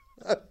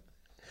 But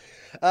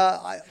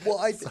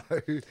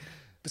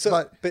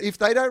if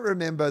they don't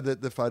remember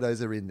that the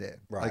photos are in there,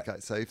 right. Okay,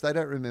 so if they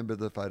don't remember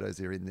the photos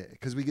are in there,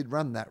 because we could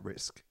run that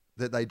risk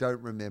that they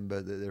don't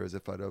remember that there is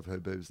a photo of her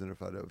boobs and a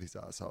photo of his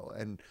asshole,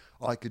 and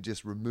I could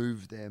just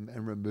remove them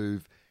and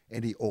remove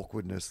any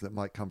awkwardness that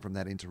might come from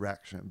that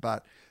interaction.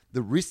 But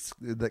the risk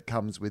that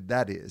comes with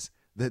that is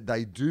that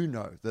they do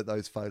know that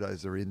those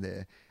photos are in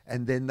there,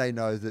 and then they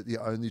know that the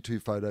only 2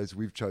 photos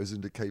we've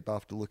chosen to keep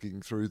after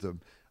looking through them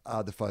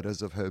are the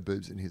photos of her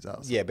boobs and his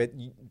ass. Yeah, but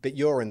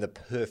you're in the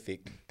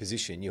perfect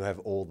position. You have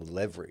all the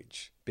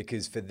leverage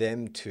because for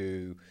them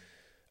to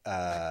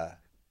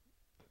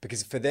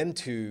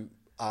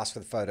ask for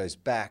the photos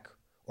back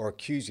or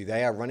accuse you,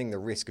 they are running the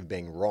risk of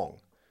being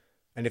wrong.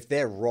 And if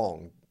they're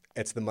wrong,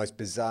 it's the most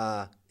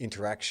bizarre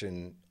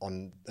interaction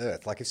on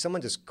earth. Like if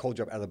someone just called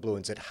you up out of the blue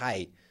and said,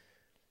 "Hey,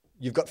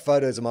 you've got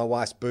photos of my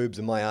wife's boobs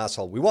and my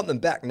asshole. We want them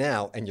back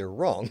now," and you're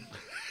wrong.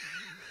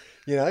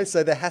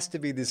 So there has to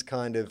be this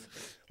kind of,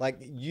 like,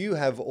 you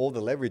have all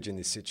the leverage in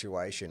this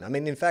situation. I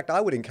mean, in fact, I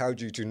would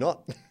encourage you to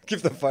not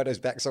give the photos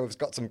back so it's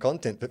got some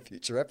content for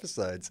future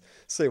episodes.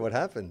 See what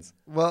happens.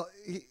 Well,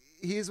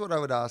 here's what I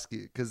would ask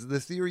you, because the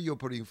theory you're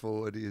putting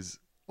forward is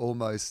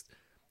almost,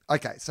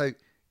 okay, so,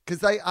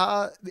 because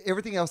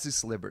everything else is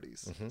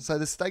celebrities. Mm-hmm. So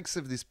the stakes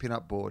of this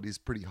pinup board is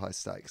pretty high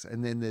stakes.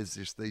 And then there's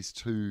just these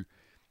 2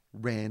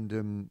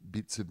 random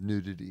bits of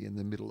nudity in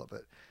the middle of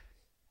it.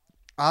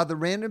 Are the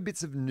random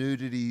bits of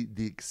nudity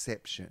the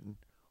exception,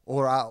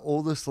 or are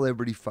all the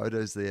celebrity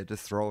photos there to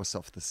throw us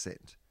off the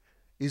scent?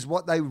 Is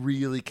what they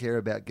really care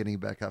about getting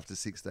back after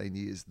 16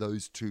 years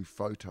those 2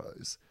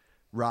 photos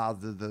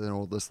rather than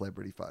all the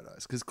celebrity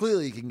photos? Because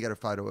clearly you can get a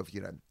photo of,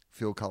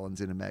 Phil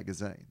Collins in a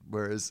magazine,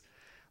 whereas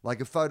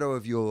like a photo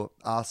of your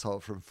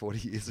asshole from 40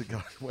 years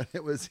ago when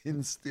it was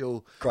in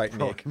still great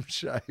prime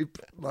shape,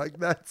 like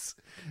it's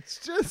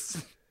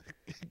just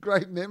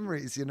great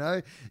memories,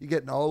 You're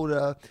getting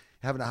older,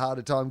 having a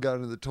harder time going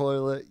to the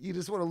toilet. You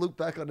just want to look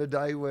back on a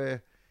day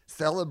where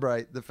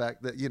celebrate the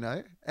fact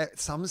that, at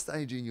some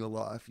stage in your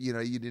life, you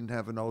didn't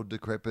have an old,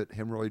 decrepit,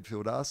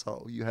 hemorrhoid-filled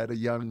asshole. You had a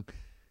young,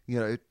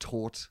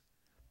 taut,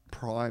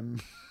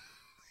 prime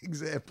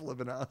example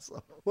of an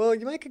asshole. Well,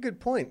 you make a good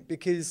point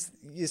because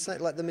you say,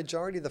 like, the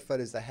majority of the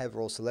photos they have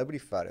are all celebrity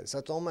photos. So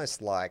it's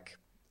almost like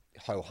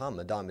ho-hum,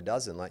 a dime a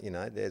dozen. Like,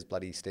 there's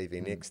bloody Stevie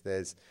Nicks,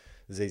 there's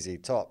ZZ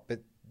Top.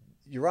 But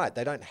you're right,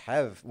 they don't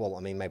have, well,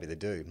 I mean, maybe they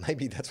do.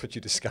 Maybe that's what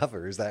you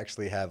discover is they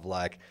actually have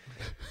like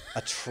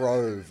a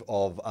trove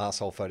of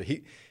arsehole photos.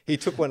 He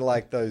took one of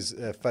like those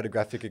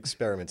photographic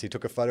experiments. He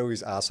took a photo of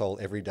his arsehole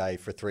every day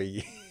for 3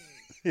 years.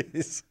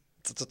 It's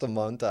just a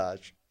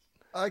montage.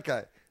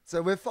 Okay,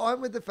 so we're fine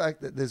with the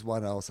fact that there's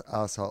one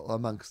arsehole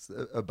amongst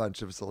a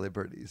bunch of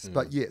celebrities.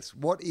 But yes,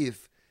 what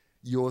if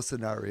your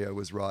scenario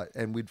was right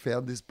and we'd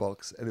found this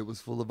box and it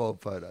was full of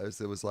old photos?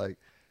 There was like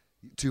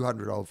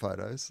 200 old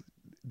photos.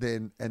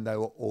 And they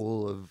were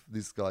all of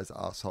this guy's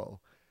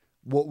asshole.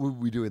 What would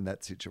we do in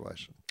that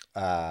situation?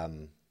 That's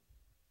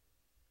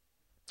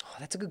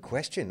a good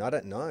question. I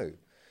don't know,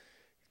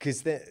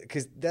 because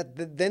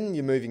then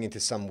you're moving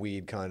into some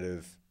weird kind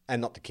of, and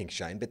not to kink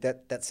shame, but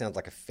that sounds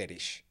like a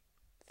fetish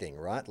thing,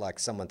 right? Like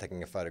someone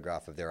taking a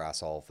photograph of their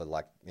asshole for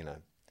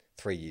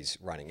 3 years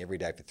running, every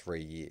day for 3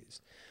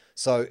 years.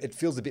 So it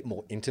feels a bit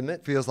more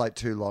intimate. Feels like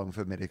too long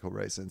for medical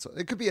reasons.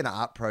 It could be an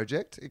art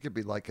project. It could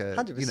be like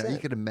 100%. You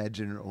could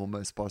imagine it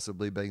almost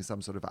possibly being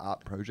some sort of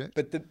art project.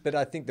 But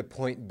I think the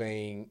point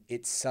being,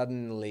 it's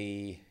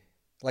suddenly,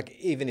 like,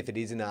 even if it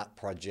is an art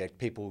project,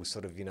 people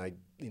sort of,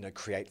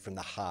 create from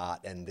the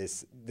heart, and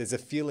there's a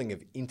feeling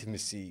of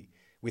intimacy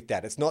with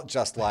that. It's not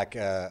just like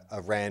a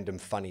random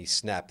funny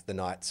snap the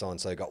night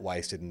so-and-so got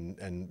wasted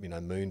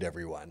and mooned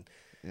everyone.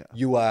 Yeah.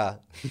 You are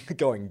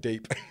going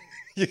deep.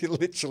 You're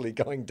literally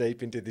going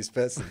deep into this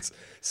person's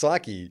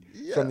psyche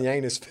from the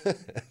anus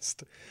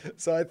first.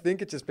 So I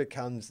think it just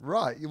becomes...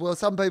 Right. Well,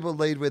 some people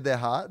lead with their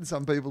heart and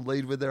some people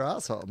lead with their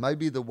asshole.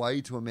 Maybe the way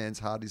to a man's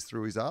heart is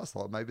through his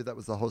asshole. Maybe that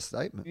was the whole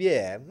statement.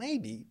 Yeah,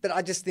 maybe. But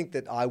I just think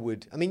that I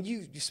would... I mean,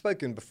 you've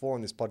spoken before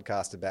on this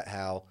podcast about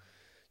how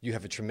you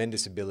have a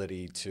tremendous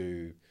ability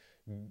to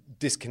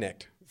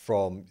disconnect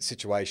from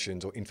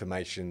situations or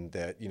information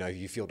that,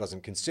 you feel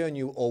doesn't concern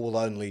you or will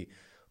only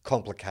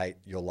complicate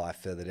your life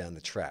further down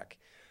the track.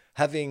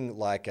 Having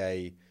like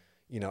a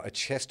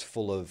chest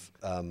full of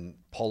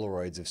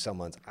Polaroids of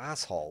someone's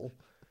asshole,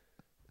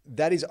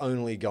 that is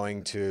only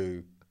going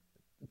to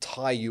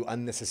tie you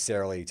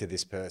unnecessarily to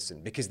this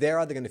person, because they're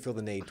either going to feel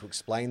the need to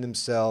explain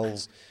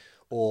themselves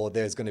or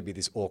there's going to be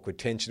this awkward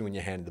tension when you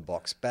hand the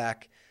box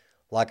back.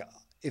 Like,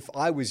 if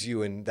I was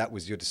you and that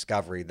was your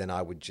discovery, then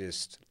I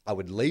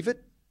would leave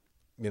it.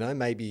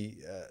 Maybe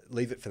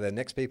leave it for the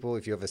next people.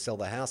 If you ever sell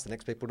the house, the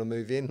next people to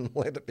move in,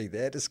 let it be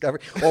their discovery.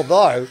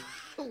 Although...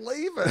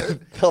 Leave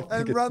it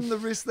and run the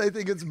risk they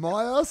think it's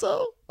my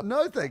arsehole?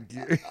 No, thank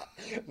you.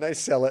 They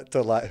sell it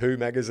to like Who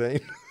magazine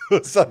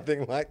or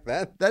something like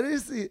that.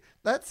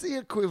 That's the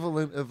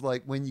equivalent of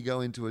like when you go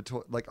into a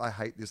toilet. Like, I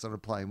hate this on a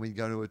plane. When you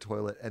go to a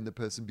toilet and the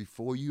person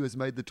before you has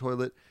made the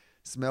toilet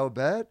smell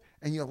bad,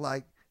 and you're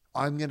like,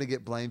 I'm going to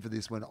get blamed for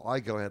this when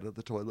I go out of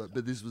the toilet,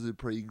 but this was a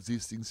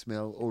pre-existing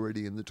smell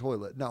already in the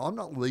toilet. No, I'm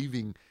not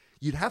leaving.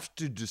 You'd have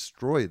to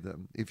destroy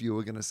them if you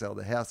were going to sell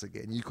the house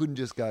again. You couldn't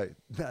just go,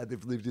 nah,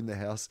 they've lived in the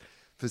house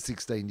for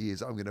 16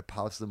 years. I'm going to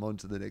pass them on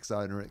to the next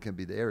owner. It can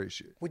be their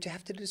issue. Would you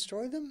have to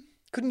destroy them?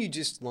 Couldn't you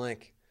just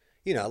like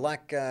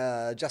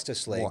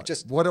Justice League?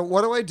 What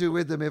do I do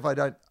with them if I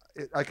don't?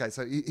 Okay,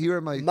 so here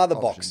are my mother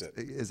options, box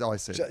it. As I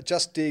said,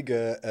 just dig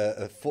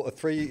a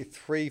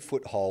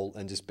 3-foot hole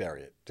and just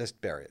bury it.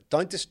 Just bury it.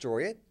 Don't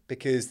destroy it,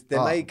 because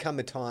there may come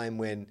a time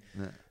when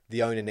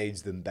the owner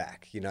needs them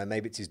back.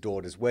 Maybe it's his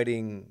daughter's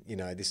wedding.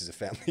 This is a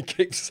family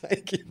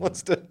keepsake. He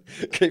wants to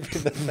keep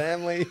in the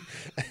family.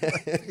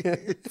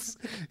 It's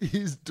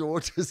his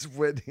daughter's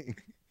wedding.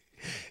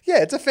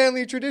 Yeah, it's a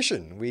family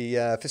tradition. We,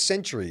 for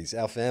centuries,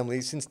 our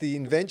family, since the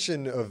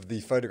invention of the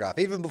photograph,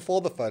 even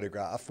before the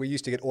photograph, we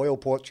used to get oil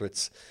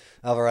portraits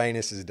of our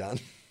anuses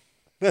done.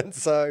 And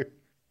so,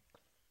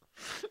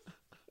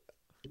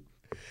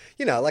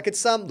 like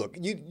it's look,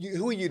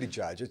 who are you to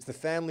judge? It's the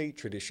family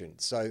tradition.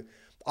 So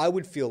I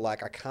would feel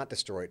like I can't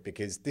destroy it,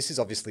 because this is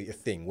obviously a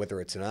thing,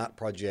 whether it's an art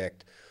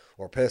project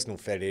or a personal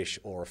fetish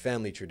or a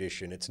family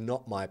tradition. It's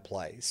not my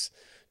place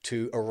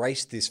to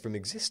erase this from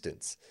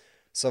existence.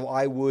 So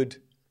I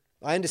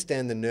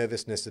understand the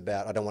nervousness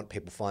about, I don't want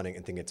people finding it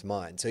and think it's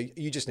mine. So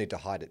you just need to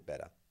hide it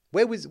better.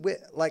 Where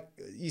like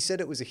you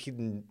said, it was a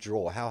hidden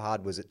drawer. How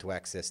hard was it to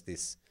access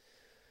this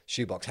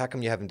shoebox? How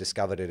come you haven't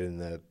discovered it in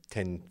the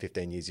 10,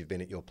 15 years you've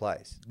been at your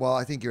place? Well,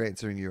 I think you're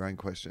answering your own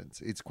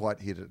questions. It's quite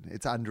hidden.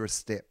 It's under a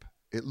step.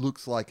 It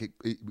looks like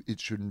it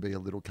shouldn't be a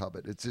little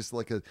cupboard. It's just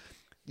like they've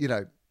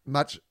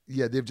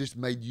just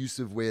made use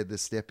of where the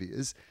step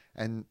is,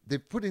 and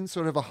they've put in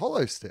sort of a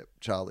hollow step,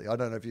 Charlie. I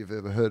don't know if you've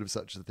ever heard of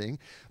such a thing,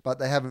 but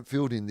they haven't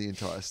filled in the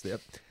entire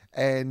step.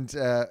 And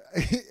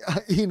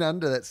in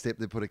under that step,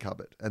 they put a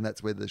cupboard, and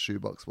that's where the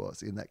shoebox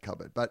was, in that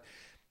cupboard. But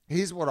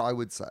here's what I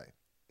would say.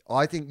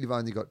 I think you've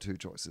only got two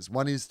choices.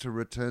 One is to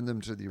return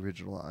them to the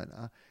original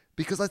owner,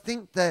 because I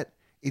think that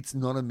it's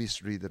not a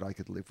mystery that I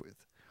could live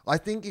with. I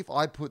think if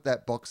I put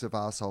that box of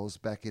arseholes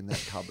back in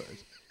that cupboard,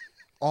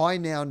 I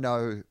now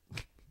know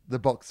the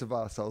box of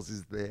arseholes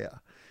is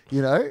there.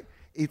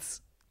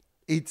 It's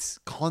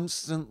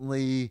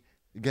constantly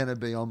going to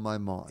be on my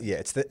mind. Yeah,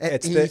 it's the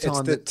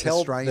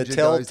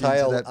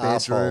telltale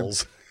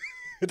assholes.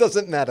 It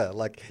doesn't matter.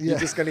 Like, you're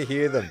just going to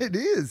hear them. It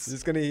is. You're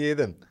just going to hear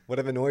them,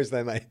 whatever noise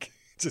they make.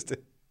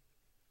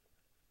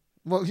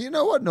 Well, you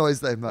know what noise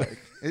they make.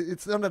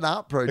 It's not an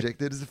art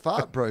project. It is a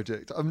fart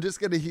project. I'm just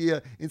going to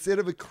hear, instead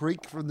of a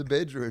creak from the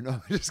bedroom,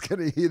 I'm just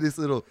going to hear this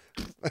little,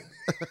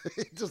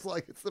 just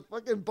like it's the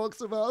fucking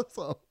box of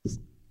arseholes.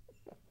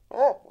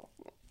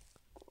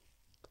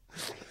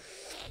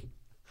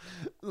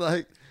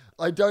 Like,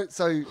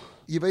 so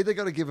you've either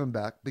got to give them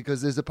back,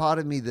 because there's a part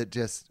of me that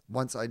just,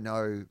 once I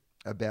know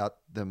about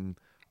them,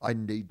 I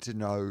need to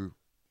know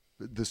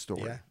the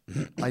story.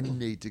 Yeah. I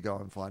need to go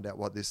and find out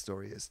what this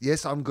story is.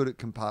 Yes, I'm good at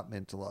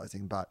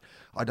compartmentalizing, but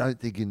I don't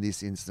think in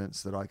this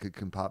instance that I could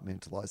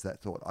compartmentalize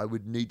that thought. I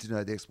would need to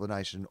know the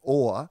explanation,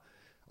 or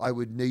I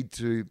would need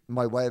to,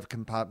 my way of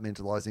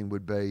compartmentalizing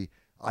would be,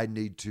 I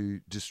need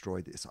to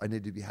destroy this. I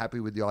need to be happy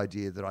with the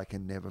idea that I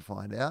can never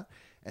find out,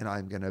 and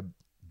I'm going to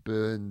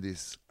burn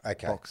this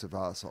box of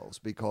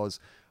arseholes, because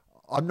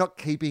I'm not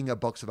keeping a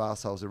box of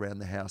arseholes around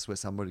the house where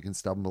somebody can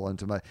stumble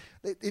onto my...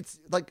 It's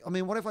like, I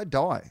mean, what if I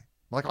die?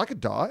 Like, I could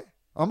die.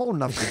 I'm old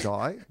enough to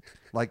die.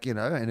 Like,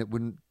 and it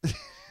wouldn't...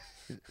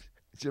 Do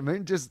you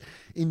mean? Just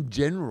in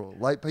general,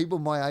 like, people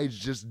my age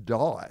just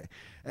die.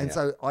 And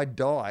so I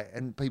die,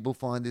 and people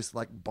find this,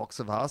 like,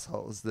 box of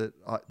arseholes that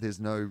there's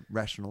no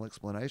rational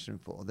explanation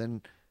for.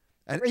 And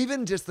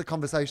even just the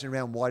conversation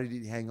around, why did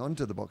he hang on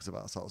to the box of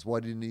arseholes? Why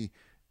didn't he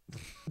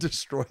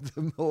destroy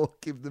them or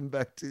give them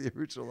back to the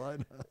original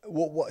owner.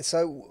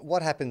 So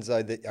what happens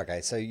though?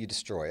 So you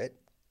destroy it,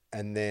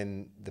 and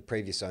then the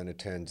previous owner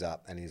turns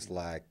up and he's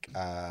like,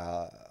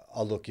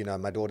 "Oh look,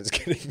 my daughter's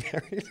getting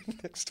married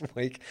next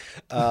week.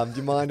 Do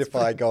you mind if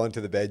I go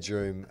into the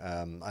bedroom?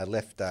 I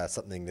left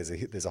something.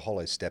 There's a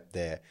hollow step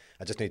there.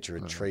 I just need to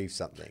retrieve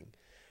something."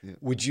 Yeah.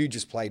 Would you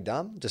just play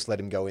dumb? Just let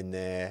him go in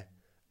there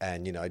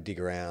and, dig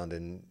around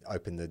and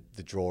open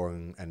the drawer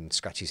and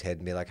scratch his head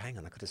and be like, hang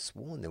on, I could have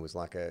sworn there was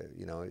like a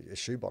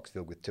shoebox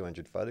filled with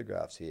 200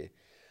 photographs here.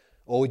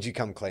 Or would you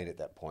come clean at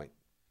that point?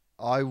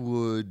 I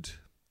would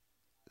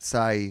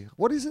say,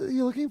 what is it that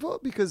you're looking for?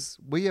 Because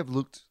we have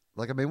looked,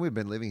 we've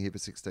been living here for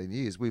 16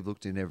 years. We've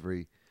looked in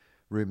every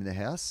room in the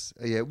house.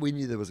 Yeah, we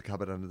knew there was a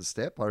cupboard under the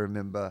step. I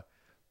remember,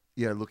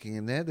 looking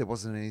in there. There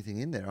wasn't anything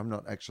in there. I'm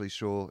not actually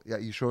sure. Yeah,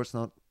 you sure it's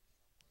not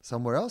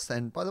somewhere else?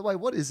 And by the way,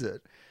 what is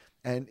it?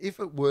 And if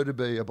it were to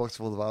be a box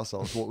full of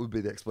arseholes, what would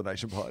be the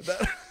explanation behind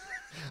that?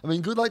 I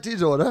mean, good luck to your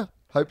daughter.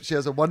 Hope she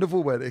has a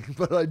wonderful wedding,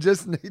 but I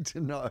just need to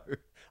know.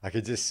 I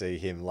could just see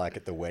him like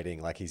at the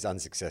wedding, like he's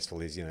unsuccessful.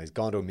 He's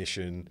gone to a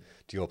mission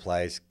to your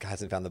place,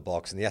 hasn't found the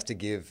box, and he has to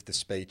give the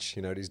speech,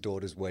 at his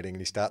daughter's wedding,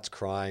 and he starts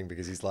crying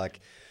because he's like,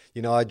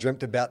 I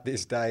dreamt about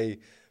this day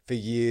for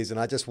years, and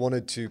I just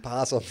wanted to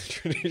pass on the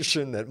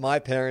tradition that my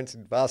parents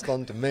had passed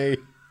on to me,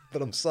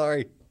 but I'm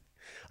sorry.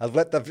 I've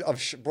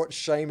brought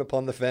shame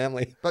upon the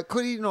family. But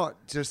could he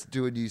not just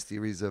do a new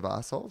series of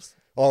arseholes?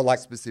 Oh, like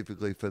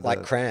specifically for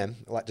just cram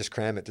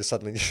it, just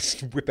suddenly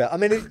just whip out. I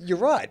mean, you're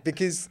right,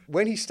 because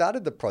when he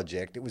started the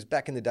project, it was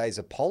back in the days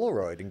of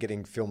Polaroid and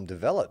getting film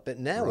developed. But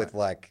now with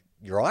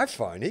your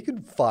iPhone, he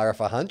could fire off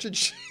 100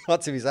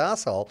 shots of his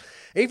asshole,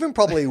 even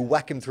probably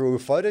whack him through a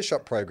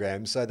Photoshop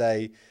program so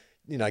they,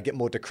 get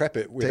more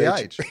decrepit with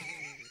age.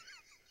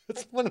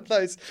 It's one of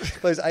those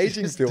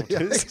aging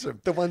filters,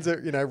 the ones that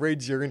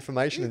reads your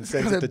information and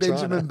sends it to China.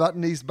 Benjamin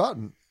Button East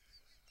Button.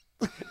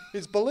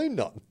 His balloon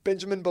knot,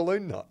 Benjamin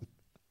Balloon Knot.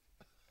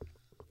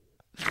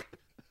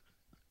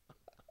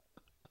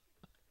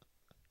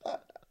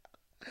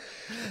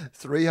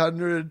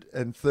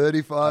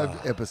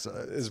 335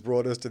 episodes has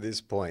brought us to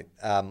this point.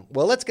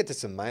 Well, let's get to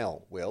some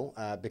mail, Will,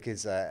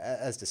 because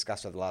as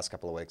discussed over the last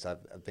couple of weeks,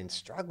 I've been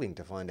struggling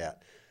to find out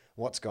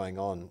what's going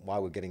on, why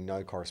we're getting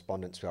no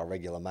correspondence to our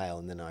regular mail.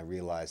 And then I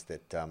realized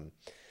that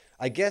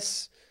I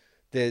guess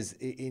there's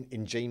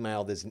in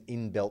Gmail, there's an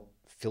inbuilt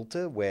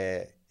filter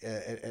where,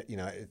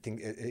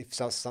 if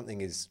something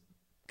is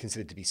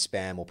considered to be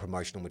spam or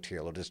promotional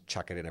material, or just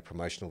chuck it in a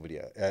promotional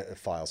video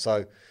file.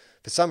 So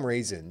for some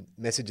reason,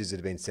 messages that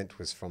have been sent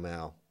to us from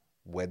our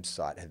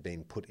website have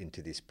been put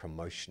into this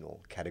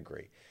promotional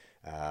category.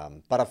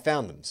 But I've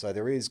found them. So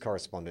there is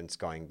correspondence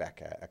going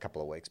back a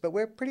couple of weeks. But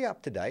we're pretty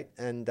up to date,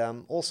 and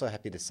also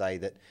happy to say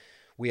that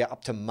we are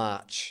up to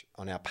March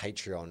on our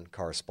Patreon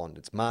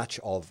correspondence, March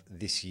of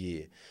this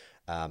year.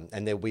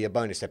 And there'll be a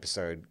bonus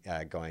episode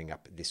going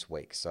up this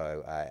week.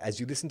 So as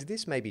you listen to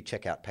this, maybe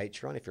check out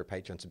Patreon if you're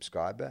a Patreon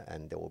subscriber,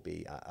 and there will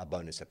be a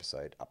bonus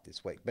episode up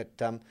this week.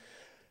 But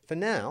for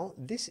now,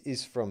 this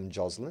is from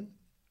Jocelyn,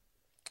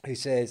 who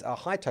says,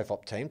 hi,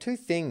 Tofop team. 2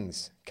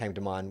 things came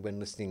to mind when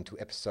listening to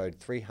episode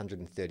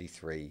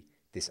 333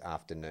 this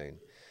afternoon.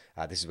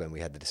 This is when we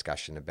had the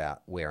discussion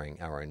about wearing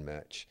our own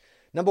merch.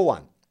 Number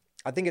 1,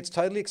 I think it's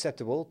totally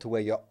acceptable to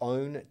wear your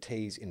own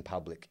tees in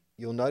public.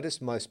 You'll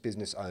notice most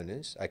business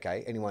owners,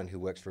 anyone who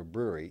works for a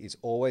brewery, is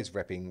always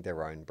repping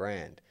their own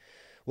brand.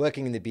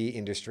 Working in the beer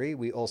industry,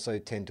 we also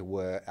tend to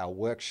wear our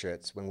work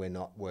shirts when we're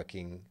not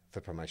working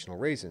for promotional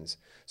reasons.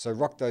 So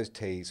rock those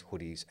tees,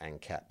 hoodies, and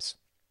caps.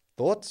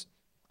 Thoughts?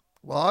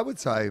 Well, I would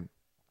say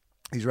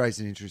he's raised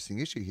an interesting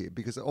issue here,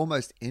 because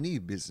almost any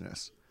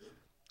business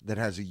that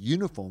has a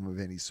uniform of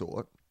any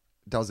sort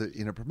does it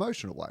in a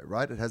promotional way,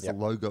 right? It has the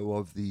logo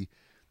of the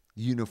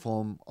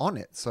uniform on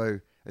it. So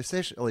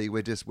essentially,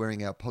 we're just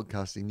wearing our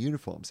podcasting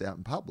uniforms out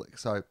in public.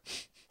 So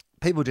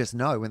people just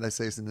know when they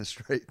see us in the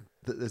street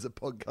that there's a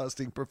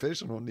podcasting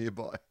professional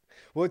nearby.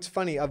 Well, it's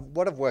funny.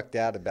 What I've worked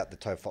out about the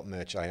Tofop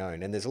merch I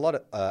own, and there's a lot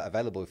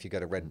available if you go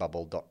to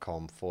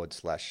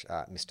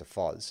redbubble.com/Mr.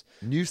 Foz.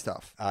 New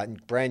stuff.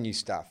 Brand new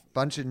stuff.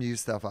 Bunch of new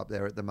stuff up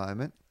there at the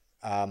moment.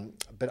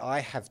 But I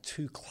have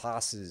 2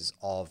 classes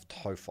of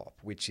Tofop,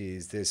 which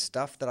is there's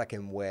stuff that I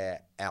can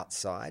wear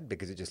outside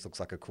because it just looks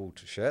like a cool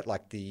shirt,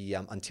 like the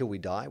Until We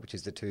Die, which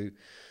is the 2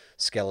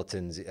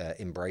 skeletons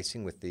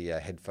embracing with the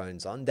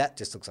headphones on. That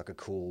just looks like a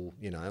cool,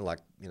 it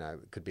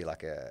could be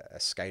like a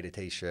skater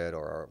t-shirt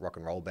or a rock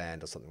and roll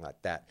band or something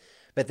like that.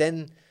 But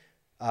then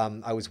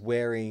I was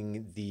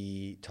wearing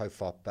the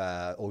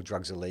Tofop All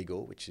Drugs Are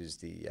Legal, which is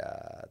the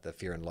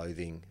Fear and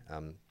Loathing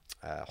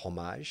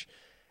homage,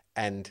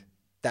 and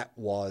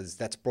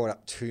that's brought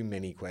up too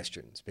many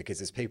questions, because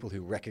there's people who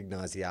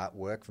recognize the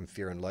artwork from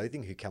Fear and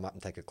Loathing who come up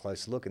and take a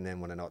close look and then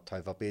want to know what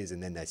Tofop is,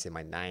 and then they say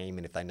my name,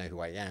 and if they know who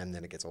I am,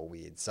 then it gets all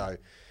weird. So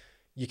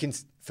you can,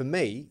 for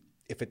me,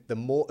 the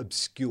more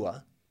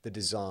obscure the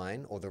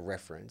design or the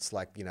reference,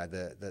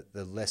 the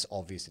less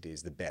obvious it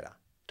is, the better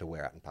to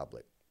wear out in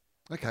public.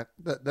 Okay,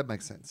 that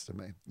makes sense to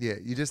me. Yeah,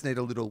 you just need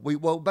a little.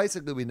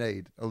 Basically, we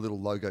need a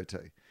little logo tee,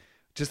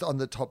 just on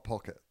the top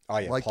pocket. Oh,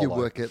 yeah, like polo.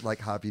 you work at like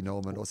Harvey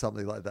Norman or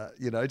something like that.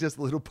 You know, just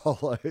a little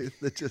polo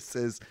that just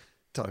says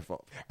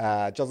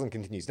TOEFOP. Jocelyn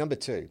continues. Number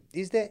 2,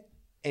 is there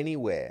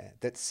anywhere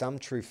that some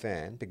true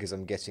fan, because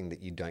I'm guessing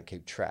that you don't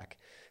keep track,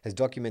 has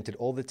documented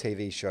all the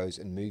TV shows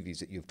and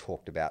movies that you've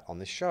talked about on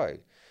the show?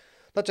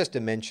 Not just to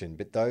mention,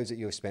 but those that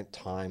you have spent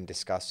time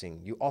discussing.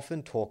 You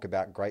often talk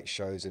about great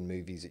shows and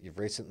movies that you've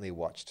recently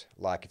watched,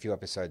 like a few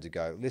episodes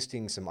ago,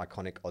 listing some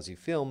iconic Aussie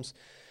films,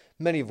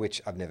 many of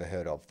which I've never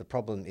heard of. The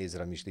problem is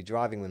that I'm usually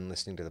driving when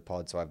listening to the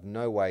pod, so I have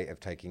no way of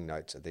taking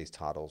notes of these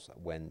titles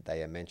when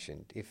they are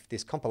mentioned. If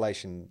this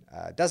compilation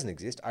doesn't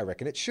exist, I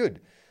reckon it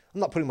should. I'm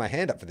not putting my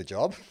hand up for the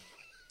job.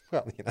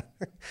 Well,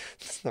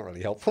 it's not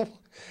really helpful.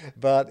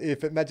 But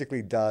if it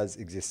magically does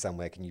exist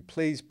somewhere, can you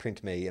please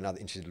print me and other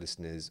interested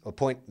listeners, or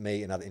point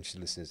me and other interested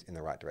listeners in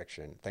the right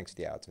direction? Thanks for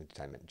the hours of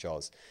entertainment,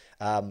 Joz.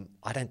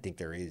 I don't think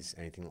there is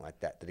anything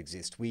like that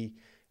exists. We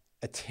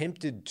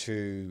attempted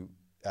to,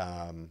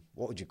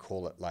 what would you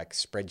call it, like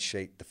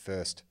spreadsheet the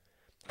first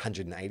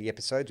 180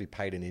 episodes. We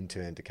paid an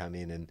intern to come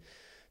in and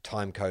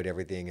time code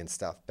everything and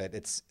stuff, but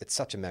it's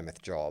such a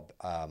mammoth job.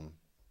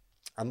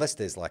 Unless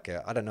there's like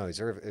I don't know, is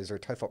there a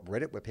TOEFOP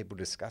Reddit where people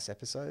discuss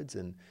episodes?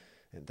 And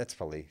that's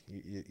probably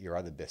your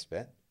other best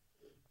bet.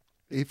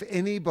 If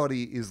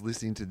anybody is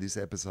listening to this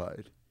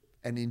episode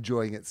and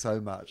enjoying it so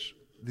much,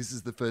 this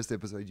is the first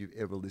episode you've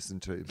ever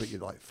listened to, but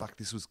you're like, fuck,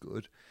 this was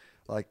good.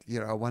 Like,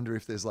 I wonder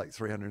if there's like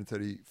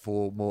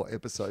 334 more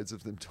episodes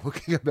of them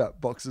talking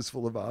about boxes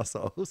full of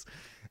arseholes.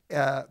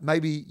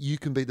 Maybe you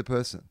can be the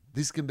person.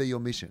 This can be your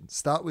mission.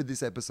 Start with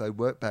this episode,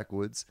 work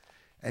backwards,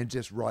 and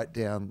just write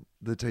down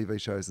the TV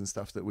shows and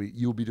stuff that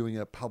you'll be doing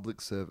a public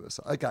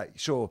service. Okay,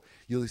 sure,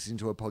 you're listening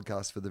to a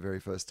podcast for the very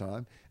first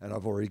time, and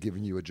I've already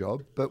given you a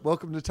job, but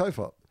welcome to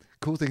TOEFOP.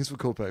 Cool things for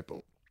cool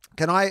people.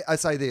 Can I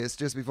say this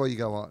just before you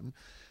go on?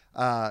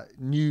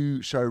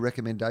 New show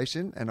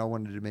recommendation, and I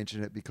wanted to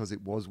mention it because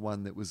it was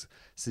one that was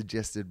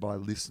suggested by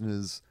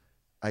listeners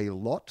a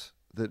lot,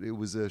 that it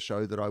was a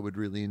show that I would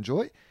really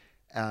enjoy.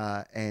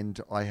 And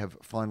I have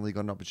finally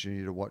got an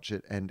opportunity to watch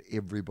it, and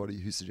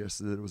everybody who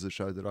suggested that it was a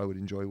show that I would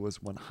enjoy was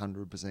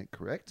 100%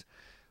 correct,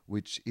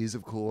 which is,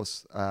 of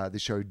course, the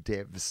show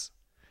Devs.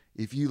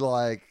 If you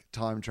like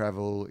time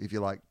travel, if you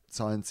like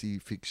science-y,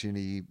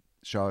 fiction-y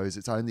shows,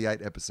 it's only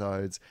 8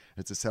 episodes,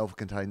 it's a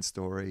self-contained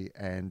story,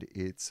 and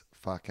it's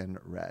fucking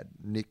rad.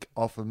 Nick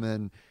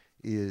Offerman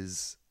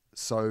is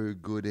so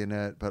good in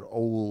it, but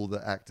all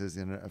the actors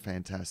in it are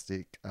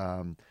fantastic.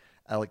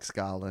 Alex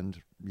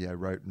Garland,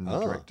 wrote and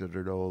directed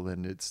it all,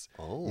 and it's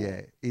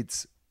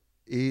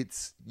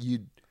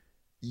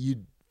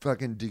you'd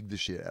fucking dig the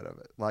shit out of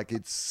it. Like,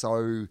 it's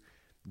so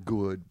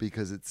good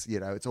because it's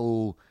it's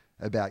all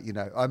about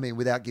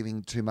without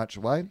giving too much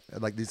away.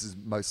 Like, this is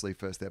mostly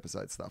first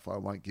episode stuff. I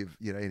won't give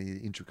any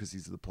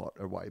intricacies of the plot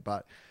away,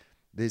 but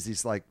there's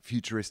this like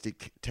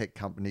futuristic tech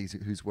company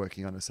who's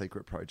working on a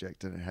secret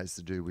project, and it has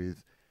to do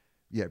with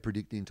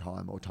predicting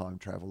time or time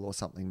travel or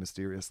something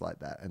mysterious like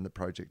that. And the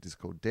project is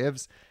called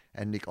Devs,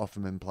 and Nick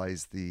Offerman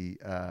plays the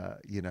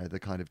the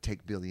kind of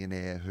tech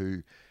billionaire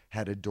who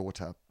had a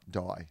daughter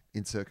die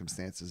in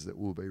circumstances that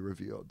will be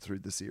revealed through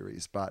the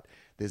series. But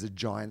there's a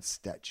giant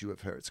statue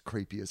of her. It's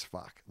creepy as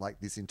fuck. Like,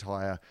 this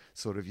entire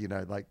sort of,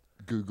 like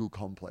Google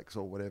complex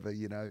or whatever,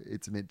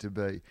 it's meant to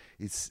be,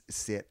 is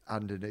set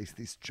underneath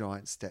this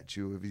giant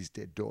statue of his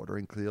dead daughter.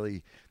 And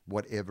clearly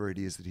whatever it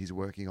is that he's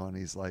working on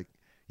is like,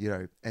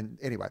 and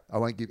anyway, I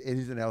won't give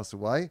anything else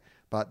away,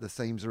 but the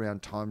themes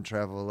around time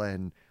travel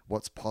and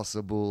what's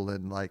possible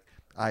and like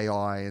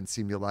AI and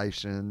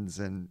simulations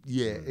and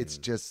it's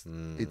just,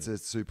 it's a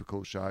super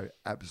cool show.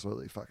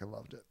 Absolutely fucking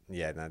loved it.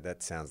 Yeah, no,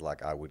 that sounds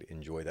like I would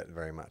enjoy that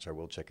very much. I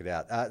will check it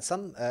out.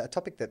 A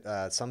topic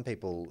that some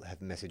people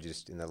have messaged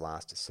us in the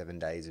last 7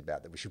 days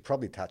about that we should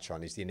probably touch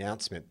on is the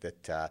announcement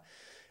that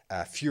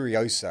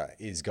Furiosa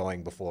is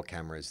going before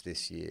cameras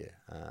this year.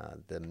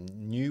 The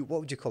new,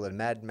 what would you call it,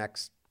 Mad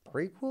Max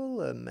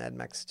prequel, Mad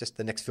Max, just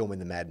the next film in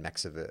the Mad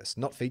Maxiverse,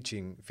 not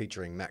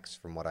featuring Max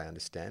from what I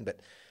understand, but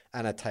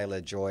Anna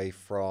Taylor-Joy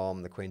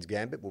from The Queen's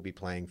Gambit will be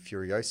playing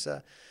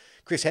Furiosa.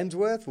 Chris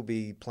Hemsworth will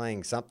be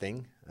playing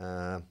something,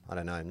 I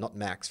don't know, not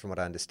Max from what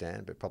I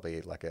understand, but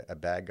probably like a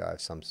bad guy of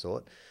some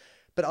sort.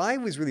 But I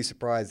was really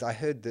surprised. I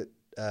heard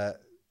that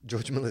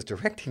George Miller's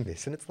directing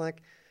this, and it's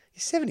like, you're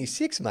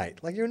 76,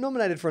 mate. Like, you're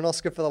nominated for an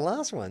Oscar for the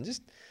last one.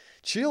 Just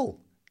chill,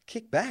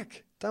 kick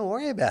back. Don't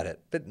worry about it.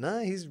 But no,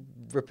 he's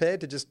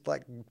prepared to just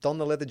like don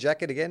the leather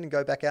jacket again and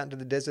go back out into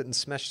the desert and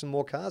smash some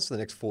more cars for the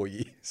next 4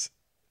 years.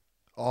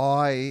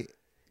 I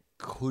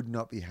could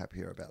not be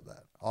happier about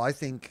that. I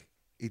think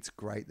it's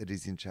great that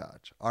he's in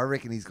charge. I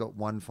reckon he's got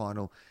one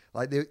final,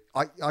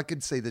 I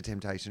could see the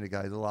temptation to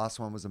go, the last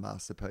one was a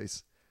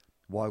masterpiece.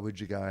 Why would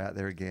you go out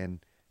there again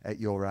at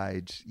your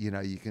age?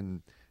 You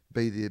can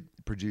be the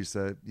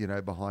producer,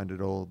 behind it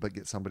all, but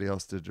get somebody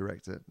else to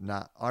direct it.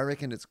 Nah, I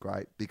reckon it's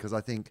great because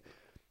I think,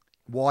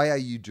 why are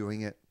you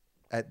doing it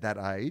at that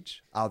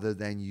age other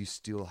than you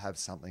still have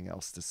something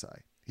else to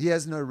say? He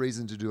has no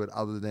reason to do it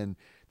other than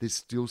there's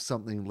still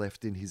something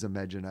left in his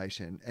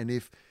imagination. And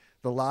if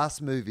the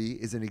last movie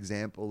is an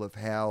example of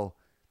how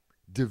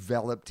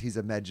developed his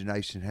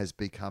imagination has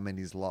become in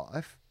his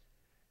life,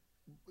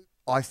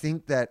 I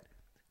think that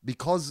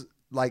because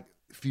like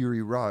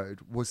Fury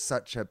Road was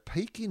such a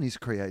peak in his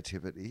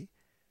creativity,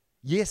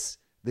 yes,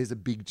 there's a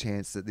big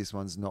chance that this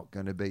one's not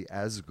going to be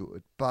as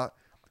good. But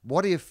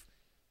what if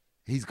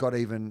he's got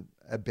even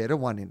a better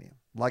one in him?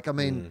 Like, I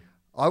mean,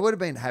 I would have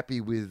been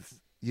happy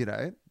with, you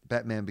know,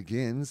 Batman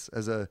Begins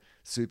as a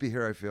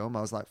superhero film.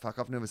 I was like, fuck,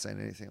 I've never seen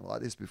anything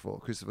like this before.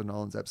 Christopher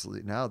Nolan's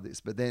absolutely nailed this.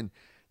 But then,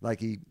 like,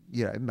 he,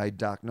 you know, made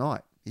Dark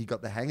Knight. He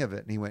got the hang of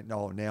it and he went,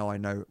 oh, now I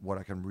know what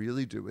I can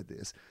really do with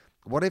this.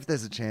 What if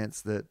there's a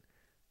chance that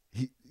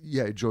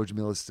George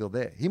Miller's still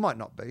there? He might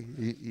not be,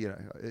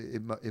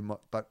 it might,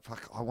 but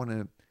fuck,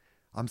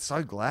 I'm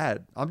so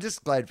glad. I'm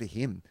just glad for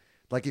him.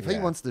 Like, if he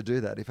wants to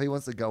do that, if he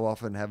wants to go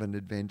off and have an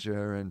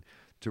adventure and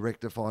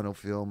direct a final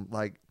film,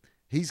 like,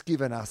 he's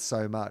given us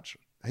so much.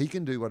 He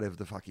can do whatever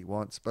the fuck he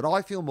wants. But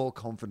I feel more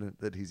confident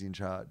that he's in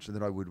charge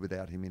than I would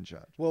without him in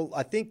charge. Well,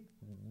 I think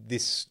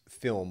this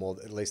film, or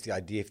at least the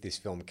idea for this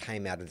film,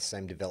 came out of the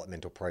same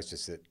developmental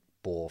process that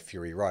bore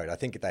Fury Road. I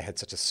think they had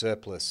such a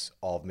surplus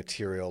of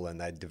material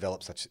and they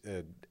developed such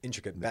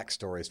intricate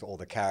backstories for all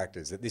the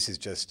characters that this is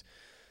just,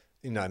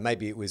 you know,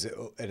 maybe it was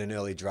at an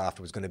early draft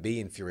it was going to be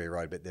in Fury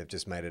Road, but they've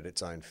just made it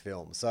its own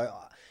film. So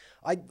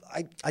I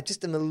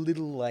just am a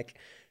little like,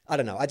 I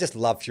don't know, I just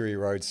love Fury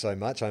Road so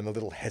much. I'm a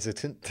little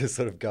hesitant to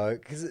sort of go,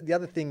 because the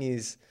other thing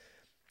is,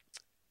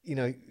 you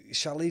know,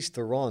 Charlize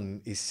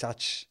Theron is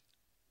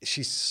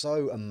she's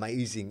so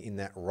amazing in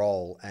that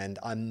role, and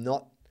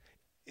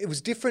it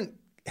was different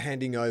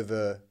handing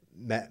over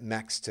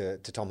Max to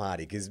Tom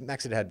Hardy, because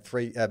Max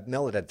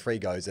Mel had had 3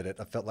 goes at it.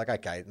 I felt like,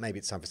 okay, maybe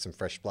it's time for some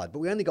fresh blood, but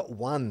we only got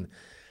one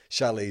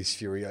Charlize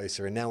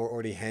Furiosa, and now we're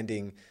already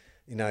handing,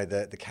 you know,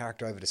 the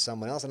character over to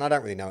someone else. And I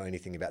don't really know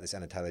anything about this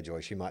Anna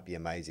Taylor-Joy. She might be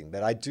amazing,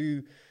 but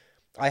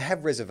I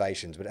have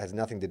reservations, but it has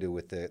nothing to do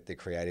with the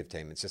creative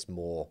team. It's just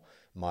more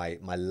my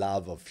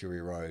love of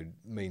Fury Road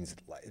means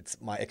like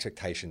my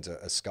expectations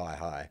are sky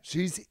high.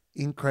 She's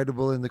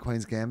incredible in The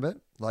Queen's Gambit.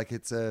 Like,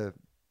 it's have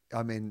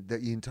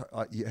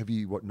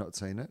you not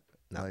seen it?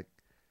 No. Like,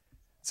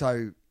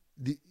 so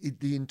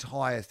the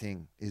entire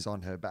thing is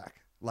on her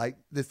back. Like,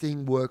 the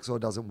thing works or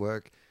doesn't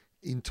work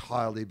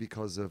entirely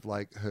because of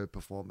like her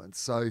performance.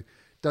 So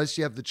does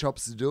she have the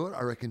chops to do it?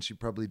 I reckon she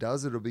probably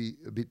does. It'll be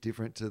a bit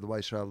different to the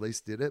way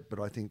Charlize did it, but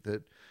I think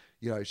that,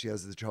 you know, she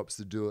has the chops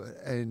to do it.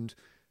 And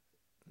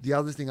the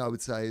other thing I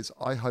would say is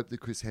I hope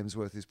that Chris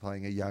Hemsworth is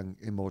playing a young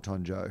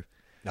Immortan Joe.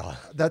 No.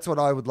 That's what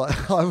I would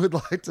like. I would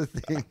like to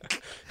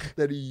think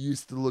that he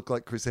used to look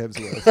like Chris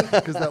Hemsworth,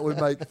 because that would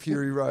make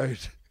Fury Road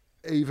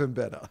even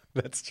better.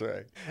 That's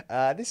true.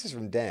 This is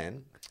from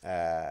Dan.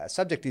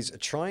 Subject is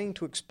trying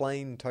to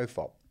explain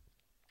TOEFOP.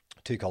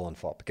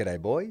 /Fop. G'day,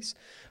 boys.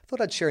 I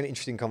thought I'd share an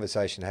interesting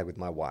conversation I had with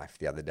my wife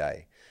the other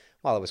day.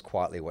 While I was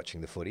quietly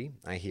watching the footy,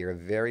 I hear a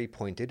very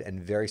pointed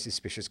and very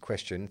suspicious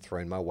question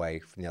thrown my way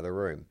from the other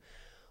room.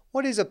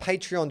 What is a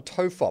Patreon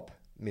TOEFOP?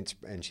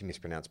 And she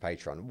mispronounced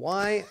Patreon.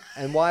 Why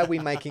are we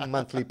making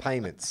monthly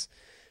payments?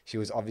 She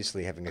was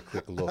obviously having a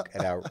quick look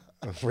at our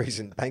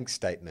recent bank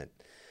statement.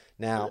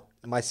 Now,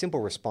 my simple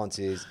response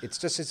is, it's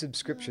just a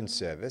subscription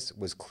service,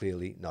 was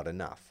clearly not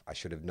enough. I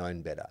should have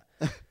known better.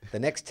 The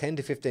next 10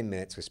 to 15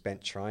 minutes were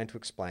spent trying to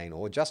explain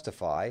or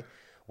justify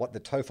what the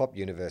TOEFOP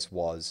universe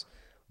was,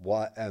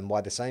 why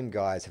the same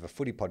guys have a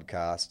footy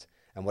podcast,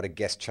 and what a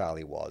guest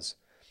Charlie was.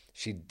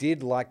 She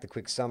did like the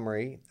quick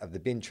summary of the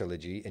Bin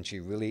trilogy, and she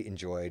really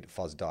enjoyed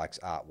Fosdyke's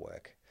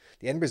artwork.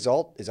 The end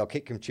result is I'll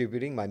keep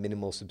contributing my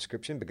minimal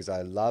subscription because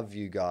I love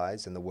you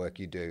guys and the work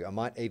you do. I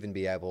might even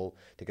be able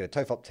to get a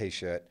TOEFOP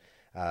t-shirt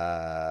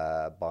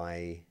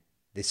by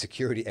the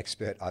security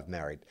expert I've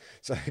married.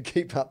 So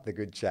keep up the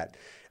good chat.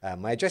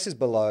 My address is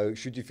below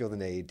should you feel the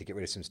need to get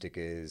rid of some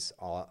stickers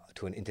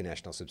to an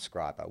international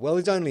subscriber. Well,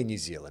 it's only New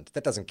Zealand.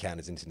 That doesn't count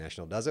as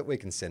international, does it? We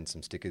can send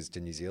some stickers to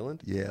New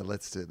Zealand. Yeah,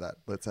 let's do that.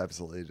 Let's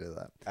absolutely do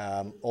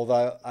that.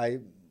 Although I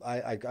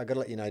got to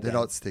let you know, they're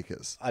not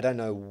stickers. I don't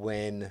know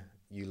when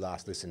you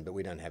last listened, but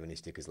we don't have any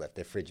stickers left.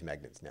 They're fridge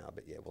magnets now,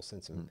 but yeah, we'll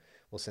send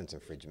some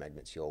fridge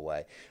magnets your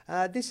way.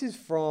 This is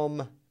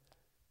from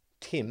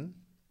Tim.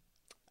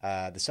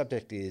 The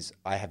subject is,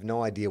 I have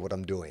no idea what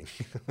I'm doing.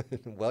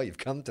 Well, you've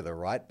come to the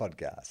right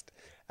podcast.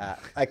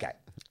 Okay,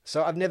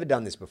 so I've never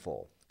done this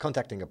before,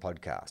 contacting a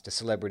podcast, a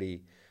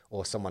celebrity,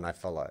 or someone I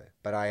follow,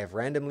 but I have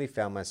randomly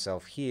found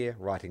myself here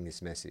writing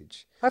this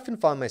message. I often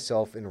find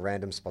myself in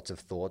random spots of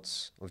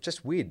thoughts, of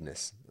just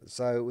weirdness.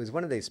 So it was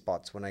one of these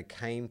spots when I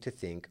came to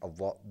think of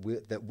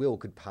that Will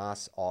could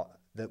pass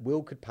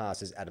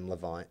as Adam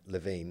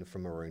Levine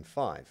from Maroon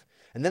 5.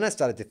 And then I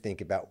started to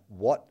think about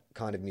what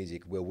kind of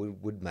music Will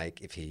would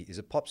make if he is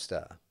a pop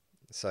star.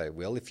 So,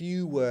 Will, if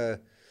you were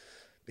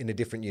in a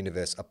different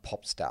universe, a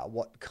pop star,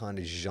 what kind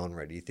of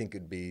genre? Do you think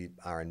it'd be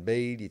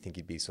R&B? Do you think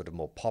you'd be sort of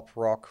more pop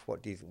rock?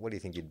 What do you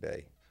think you'd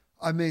be?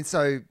 I mean,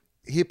 so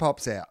hip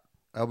hop's out.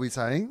 Are we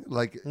saying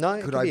like? No,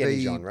 it could could I be any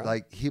be genre.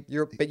 like hip?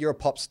 But you're a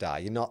pop star.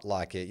 You're not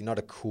like you're not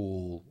a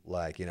cool,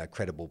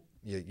 credible.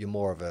 You're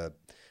more of a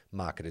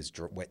marketer's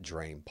wet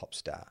dream pop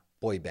star,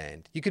 boy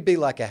band. You could be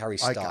like a Harry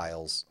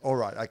Styles. All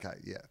right. Okay.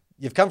 Yeah.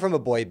 You've come from a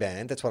boy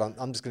band. That's what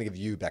I'm just going to give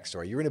you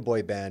backstory. You're in a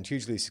boy band,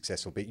 hugely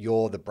successful, but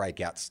you're the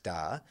breakout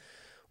star.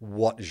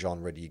 What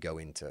genre do you go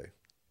into?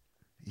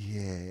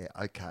 Yeah.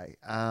 Okay.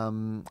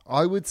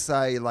 I would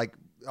say like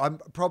I'm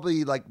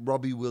probably like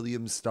Robbie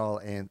Williams style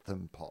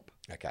anthem pop.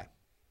 Okay.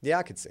 Yeah,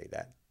 I could see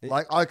that.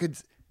 Like I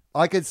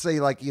could see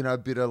like, a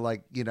bit of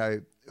like,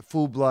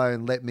 full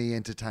blown let me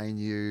entertain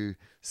you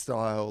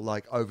style,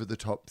 like over the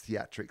top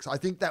theatrics. I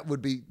think that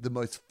would be the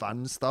most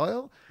fun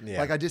style. Yeah.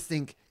 Like I just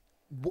think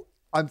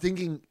I'm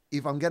thinking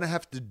if I'm going to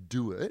have to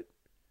do it,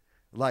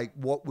 like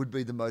what would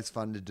be the most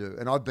fun to do?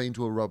 And I've been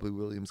to a Robbie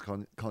Williams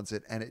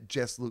concert and it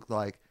just looked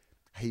like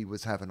he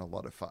was having a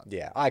lot of fun.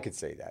 Yeah, I could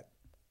see that.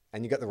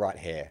 And you got the right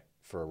hair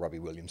for a Robbie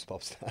Williams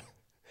pop star.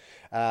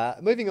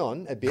 Moving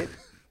on a bit.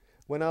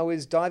 When I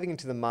was diving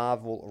into the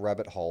Marvel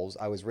rabbit holes,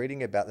 I was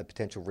reading about the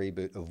potential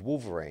reboot of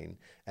Wolverine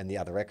and the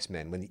other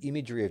X-Men when the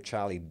imagery of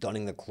Charlie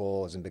donning the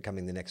claws and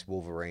becoming the next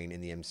Wolverine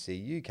in the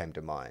MCU came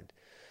to mind.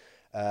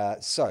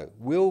 So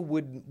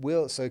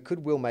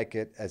could Will make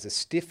it as a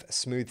stiff,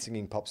 smooth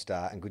singing pop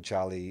star, and could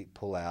Charlie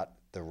pull out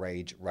the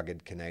rage,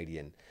 rugged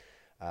Canadian?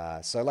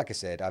 So like I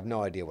said, I have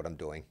no idea what I'm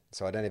doing,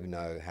 so I don't even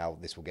know how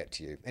this will get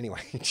to you. Anyway,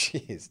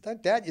 cheers.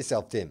 Don't doubt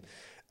yourself, Tim.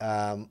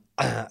 I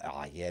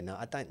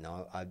don't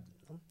know.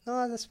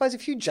 I suppose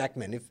if Hugh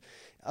Jackman,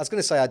 I was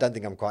going to say I don't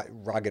think I'm quite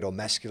rugged or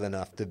masculine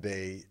enough to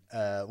be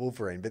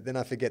Wolverine, but then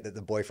I forget that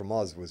the boy from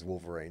Oz was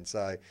Wolverine.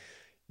 So,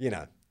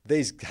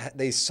 these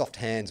soft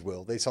hands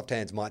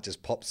might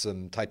just pop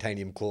some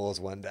titanium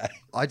claws one day.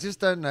 I just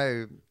don't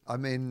know. I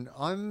mean,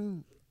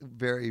 I'm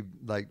very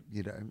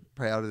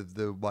proud of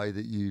the way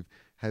that you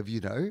have,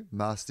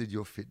 mastered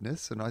your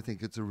fitness, and I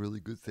think it's a really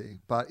good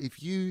thing. But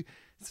if you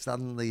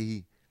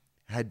suddenly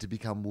had to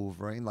become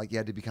Wolverine, like you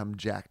had to become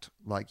jacked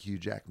like Hugh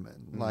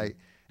Jackman,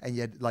 and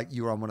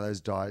you were on one of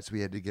those diets where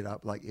you had to get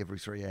up like every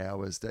 3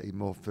 hours to eat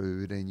more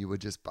food, and you were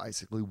just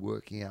basically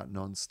working out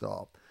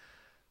nonstop.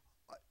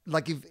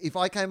 Like if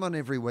I came on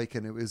every week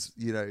and it was,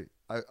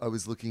 I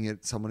was looking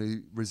at someone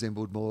who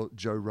resembled more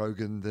Joe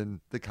Rogan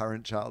than the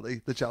current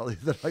Charlie, the Charlie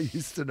that I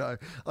used to know,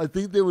 I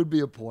think there would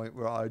be a point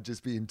where I'd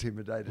just be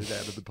intimidated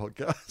out of the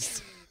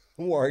podcast.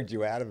 Worried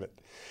you out of it.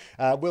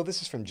 Will,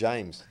 this is from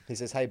James. He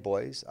says, "Hey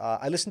boys,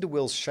 I listened to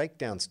Will's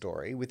shakedown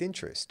story with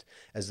interest,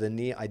 as the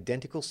near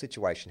identical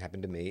situation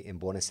happened to me in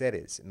Buenos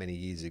Aires many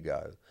years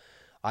ago.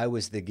 I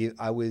was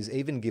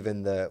even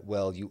given the,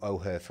 well, you owe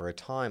her for a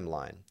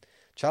timeline.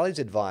 Charlie's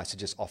advice to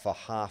just offer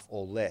half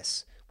or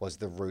less was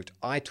the route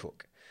I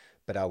took,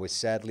 but I was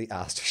sadly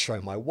asked to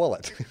show my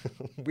wallet,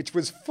 which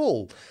was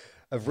full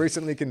of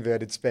recently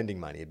converted spending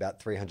money, about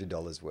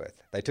 $300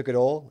 worth. They took it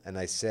all and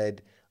they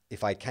said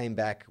if I came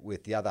back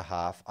with the other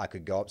half, I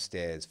could go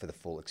upstairs for the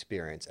full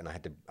experience, and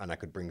I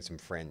could bring some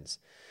friends.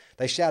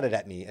 They shouted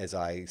at me as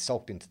I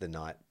sulked into the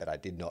night, but I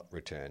did not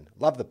return.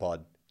 Love the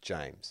pod,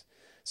 James."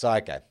 So,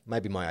 okay,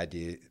 maybe my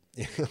idea,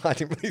 I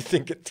didn't really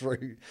think it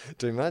through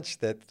too much,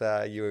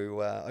 that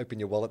you open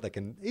your wallet, they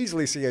can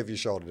easily see over your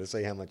shoulder to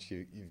see how much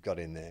you've got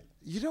in there.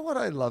 You know what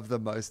I love the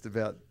most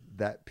about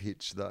that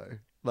pitch, though?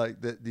 Like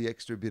the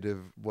extra bit of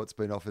what's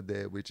been offered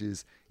there, which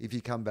is if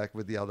you come back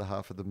with the other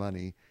half of the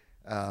money,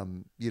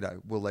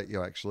 we'll let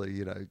you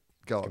actually,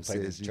 go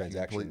upstairs and you can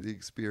complete the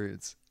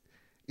experience,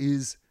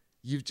 is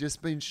you've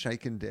just been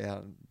shaken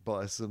down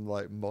by some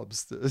like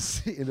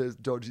mobsters in a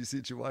dodgy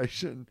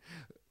situation.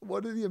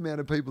 What are the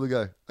amount of people who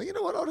go, oh, you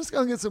know what, I'll just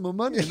go and get some more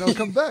money and I'll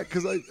come back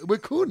because we're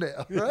cool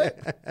now, right?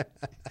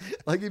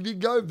 Like if you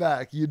go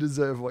back, you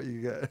deserve what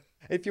you get.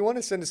 If you want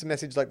to send us a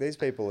message like these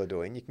people are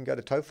doing, you can go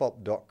to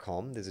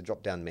tofop.com. There's a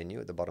drop-down menu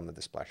at the bottom of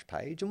the splash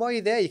page. And while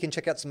you're there, you can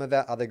check out some of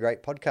our other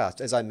great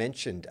podcasts. As I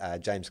mentioned,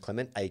 James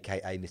Clement,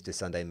 a.k.a. Mr.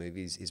 Sunday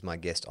Movies, is my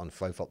guest on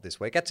Fofop this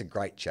week. That's a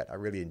great chat. I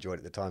really enjoyed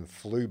it. The time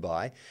flew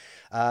by.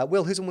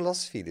 Will, who's on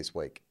Philosophy this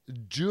week?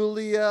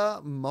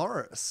 Julia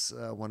Morris,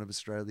 one of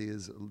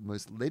Australia's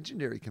most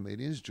legendary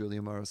comedians,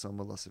 Julia Morris on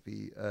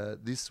Philosophy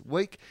this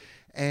week.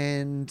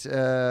 And,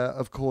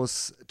 of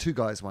course, Two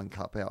Guys, One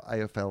Cup, our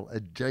AFL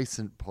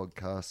adjacent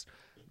podcast.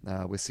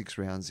 We're 6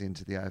 rounds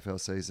into the AFL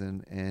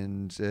season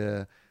and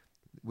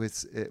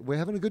we're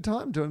having a good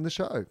time doing the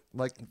show.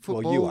 Like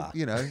football, well,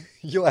 you are.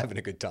 You're having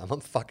a good time.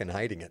 I'm fucking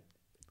hating it.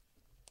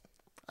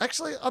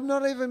 Actually, I'm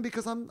not even,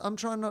 because I'm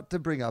trying not to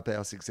bring up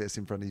our success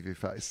in front of your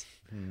face.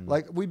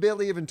 Like, we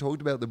barely even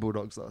talked about the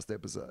Bulldogs last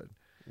episode.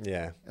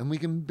 Yeah. And we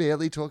can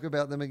barely talk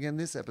about them again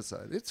this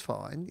episode. It's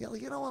fine.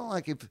 You know what,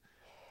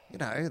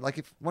 like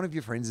if one of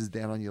your friends is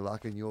down on your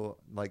luck and you're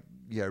like,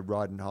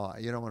 riding high,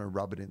 you don't want to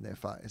rub it in their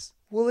face.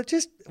 Well,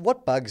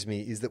 what bugs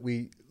me is that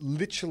we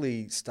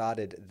literally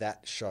started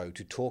that show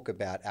to talk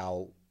about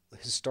our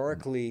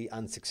historically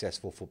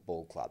unsuccessful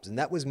football clubs. And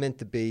that was meant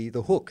to be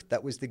the hook.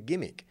 That was the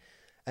gimmick.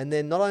 And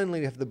then not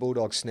only have the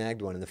Bulldogs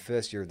snagged one in the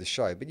first year of the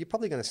show, but you're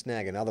probably going to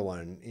snag another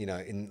one,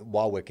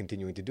 while we're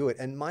continuing to do it.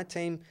 And my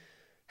team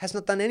has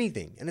not done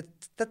anything. And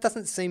that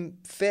doesn't seem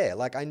fair.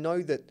 Like, I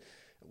know that,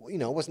 you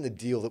know, it wasn't the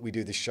deal that we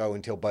do the show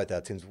until both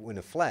our teams win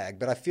a flag,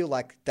 but I feel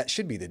like that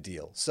should be the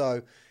deal.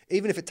 So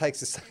even if it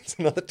takes us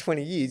another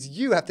 20 years,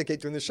 you have to keep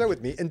doing the show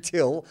with me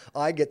until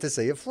I get to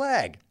see a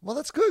flag. Well,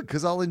 that's good,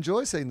 because I'll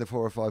enjoy seeing the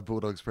 4 or 5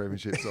 Bulldogs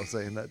premierships I'll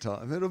see in that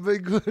time. It'll be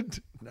good.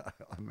 No,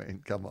 I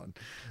mean, come on.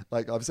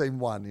 Like, I've seen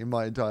one in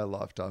my entire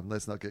lifetime.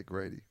 Let's not get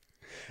greedy.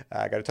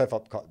 Go to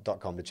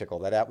tofop.com to check all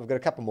that out. We've got a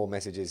couple more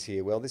messages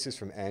here. Well, this is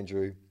from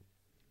Andrew.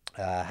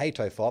 Hey,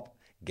 Tofop,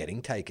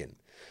 getting taken.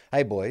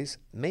 Hey, boys,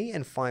 me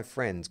and 5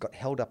 friends got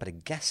held up at a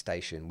gas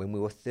station when we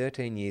were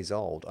 13 years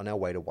old on our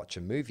way to watch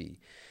a movie.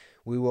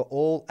 We were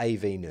all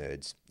AV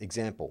nerds.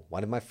 Example,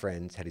 one of my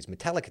friends had his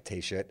Metallica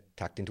t-shirt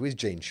tucked into his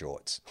jean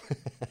shorts.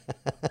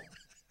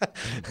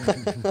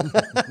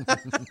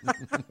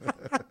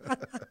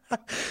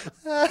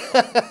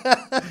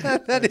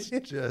 That is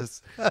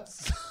just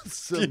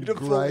some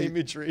beautiful great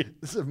imagery.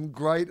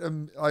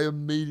 I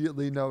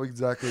immediately know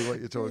exactly what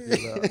you're talking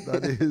about.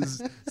 That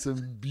is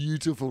some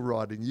beautiful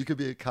writing. You could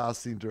be a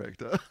casting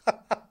director.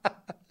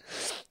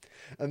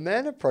 A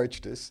man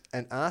approached us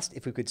and asked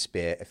if we could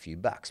spare a few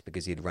bucks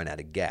because he had run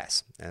out of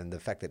gas. And the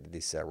fact that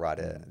this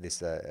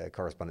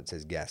correspondent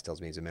says gas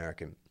tells me he's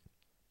American.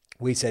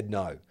 We said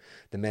no.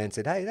 The man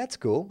said, hey, that's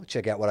cool.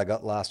 Check out what I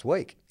got last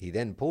week. He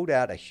then pulled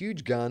out a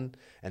huge gun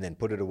and then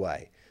put it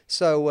away.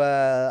 So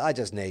I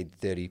just need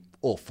 30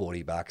 or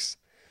 40 bucks.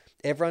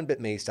 Everyone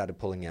but me started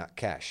pulling out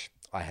cash.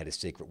 I had a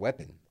secret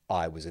weapon.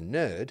 I was a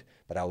nerd,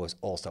 but I was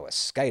also a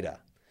skater.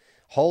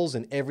 Holes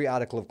in every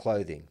article of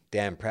clothing.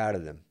 Damn proud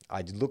of them.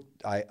 I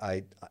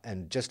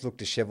just looked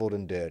disheveled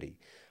and dirty.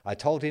 I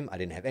told him I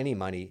didn't have any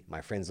money.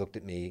 My friends looked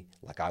at me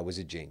like I was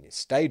a genius.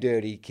 Stay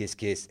dirty, kiss,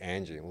 kiss,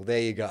 Andrew. Well,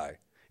 there you go.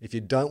 If you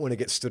don't want to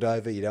get stood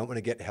over, you don't want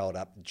to get held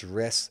up,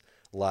 dress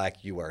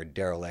like you are a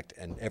derelict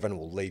and everyone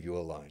will leave you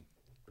alone.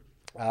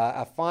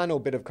 Our final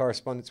bit of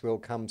correspondence, Will,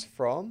 comes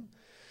from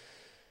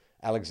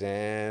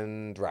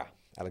Alexandra.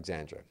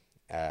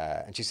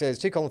 And she says,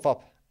 to Colin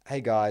Fopp,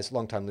 hey guys,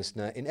 long-time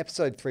listener. In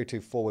episode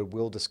 324, where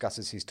Will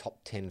discusses his top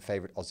 10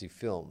 favourite Aussie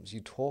films, you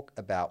talk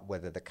about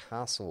whether The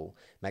Castle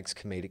makes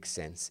comedic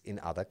sense in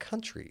other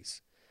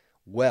countries.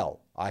 Well,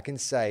 I can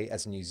say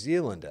as a New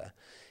Zealander,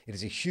 it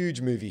is a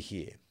huge movie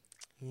here.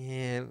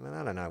 Yeah,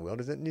 I don't know, Will.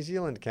 Does New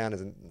Zealand count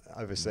as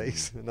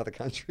overseas, another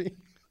country?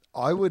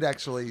 I would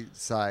actually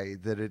say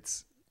that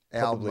it's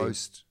Probably our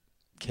most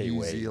Kiwi.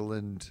 New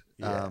Zealand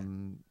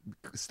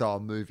style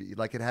movie.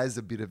 Like, it has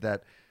a bit of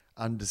that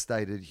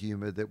understated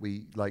humour that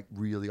we like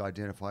really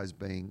identify as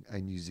being a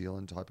New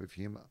Zealand type of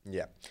humour.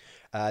 Yeah.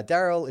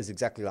 Daryl is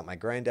exactly like my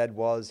granddad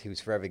was. He was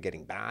forever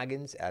getting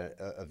bargains out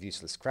of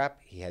useless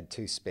crap. He had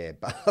 2 spare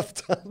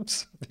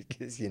bathtubs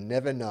because you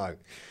never know.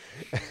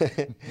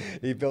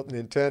 He built an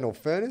internal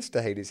furnace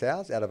to heat his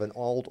house out of an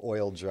old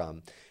oil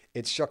drum.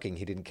 It's shocking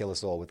he didn't kill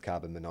us all with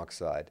carbon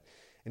monoxide.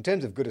 In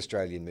terms of good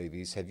Australian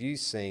movies, have you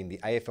seen the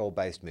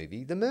AFL-based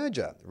movie The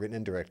Merger, written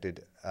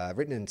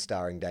and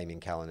starring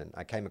Damien Callanan?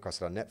 I came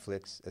across it on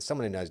Netflix. As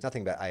someone who knows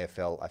nothing about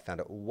AFL, I found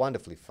it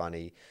wonderfully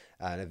funny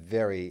and a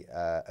very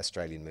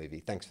Australian movie.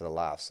 Thanks for the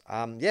laughs.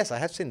 Yes, I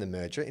have seen The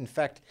Merger. In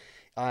fact,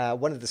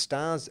 one of the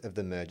stars of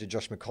The Merger,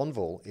 Josh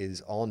McConville,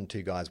 is on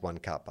Two Guys, One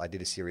Cup. I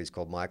did a series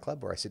called My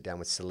Club where I sit down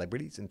with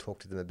celebrities and talk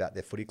to them about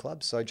their footy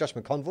clubs. So Josh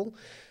McConville,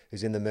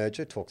 who's in The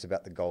Merger, talks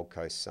about the Gold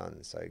Coast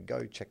Suns. So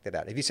go check that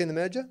out. Have you seen The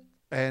Merger?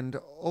 And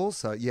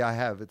also, yeah, I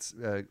have. It's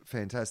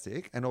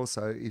fantastic. And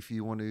also, if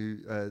you want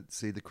to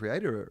see the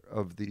creator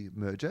of The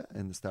Merger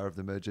and the star of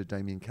The Merger,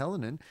 Damien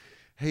Callanan,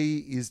 he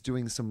is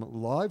doing some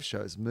live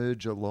shows,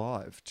 Merger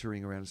Live,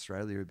 touring around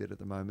Australia a bit at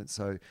the moment.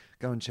 So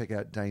go and check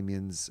out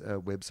Damien's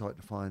website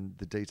to find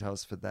the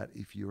details for that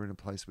if you're in a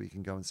place where you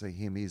can go and see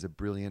him. He's a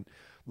brilliant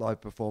live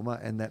performer,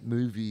 and that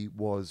movie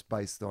was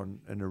based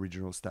on an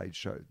original stage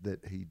show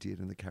that he did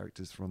and the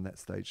characters from that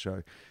stage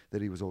show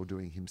that he was all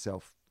doing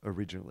himself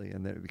originally,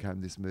 and then it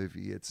became this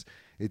movie. It's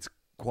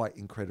quite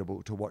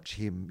incredible to watch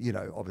him, you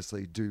know,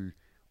 obviously do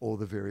all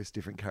the various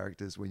different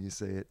characters when you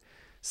see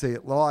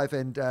it live.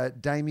 And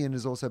Damien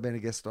has also been a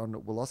guest on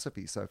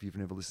Willosophy, so if you've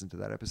never listened to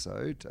that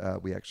episode,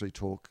 we actually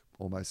talk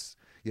almost,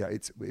 you know,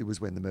 it was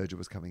when The Merger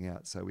was coming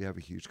out, so we have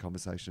a huge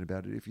conversation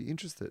about it if you're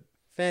interested.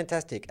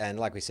 Fantastic. And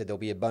like we said, there'll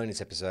be a bonus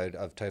episode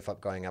of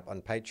Tofop going up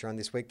on Patreon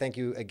this week. Thank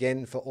you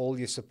again for all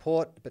your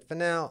support. But for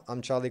now,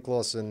 I'm Charlie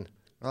Clausen.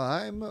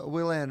 I'm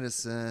Will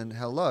Anderson.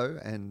 Hello,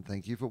 and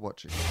thank you for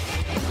watching.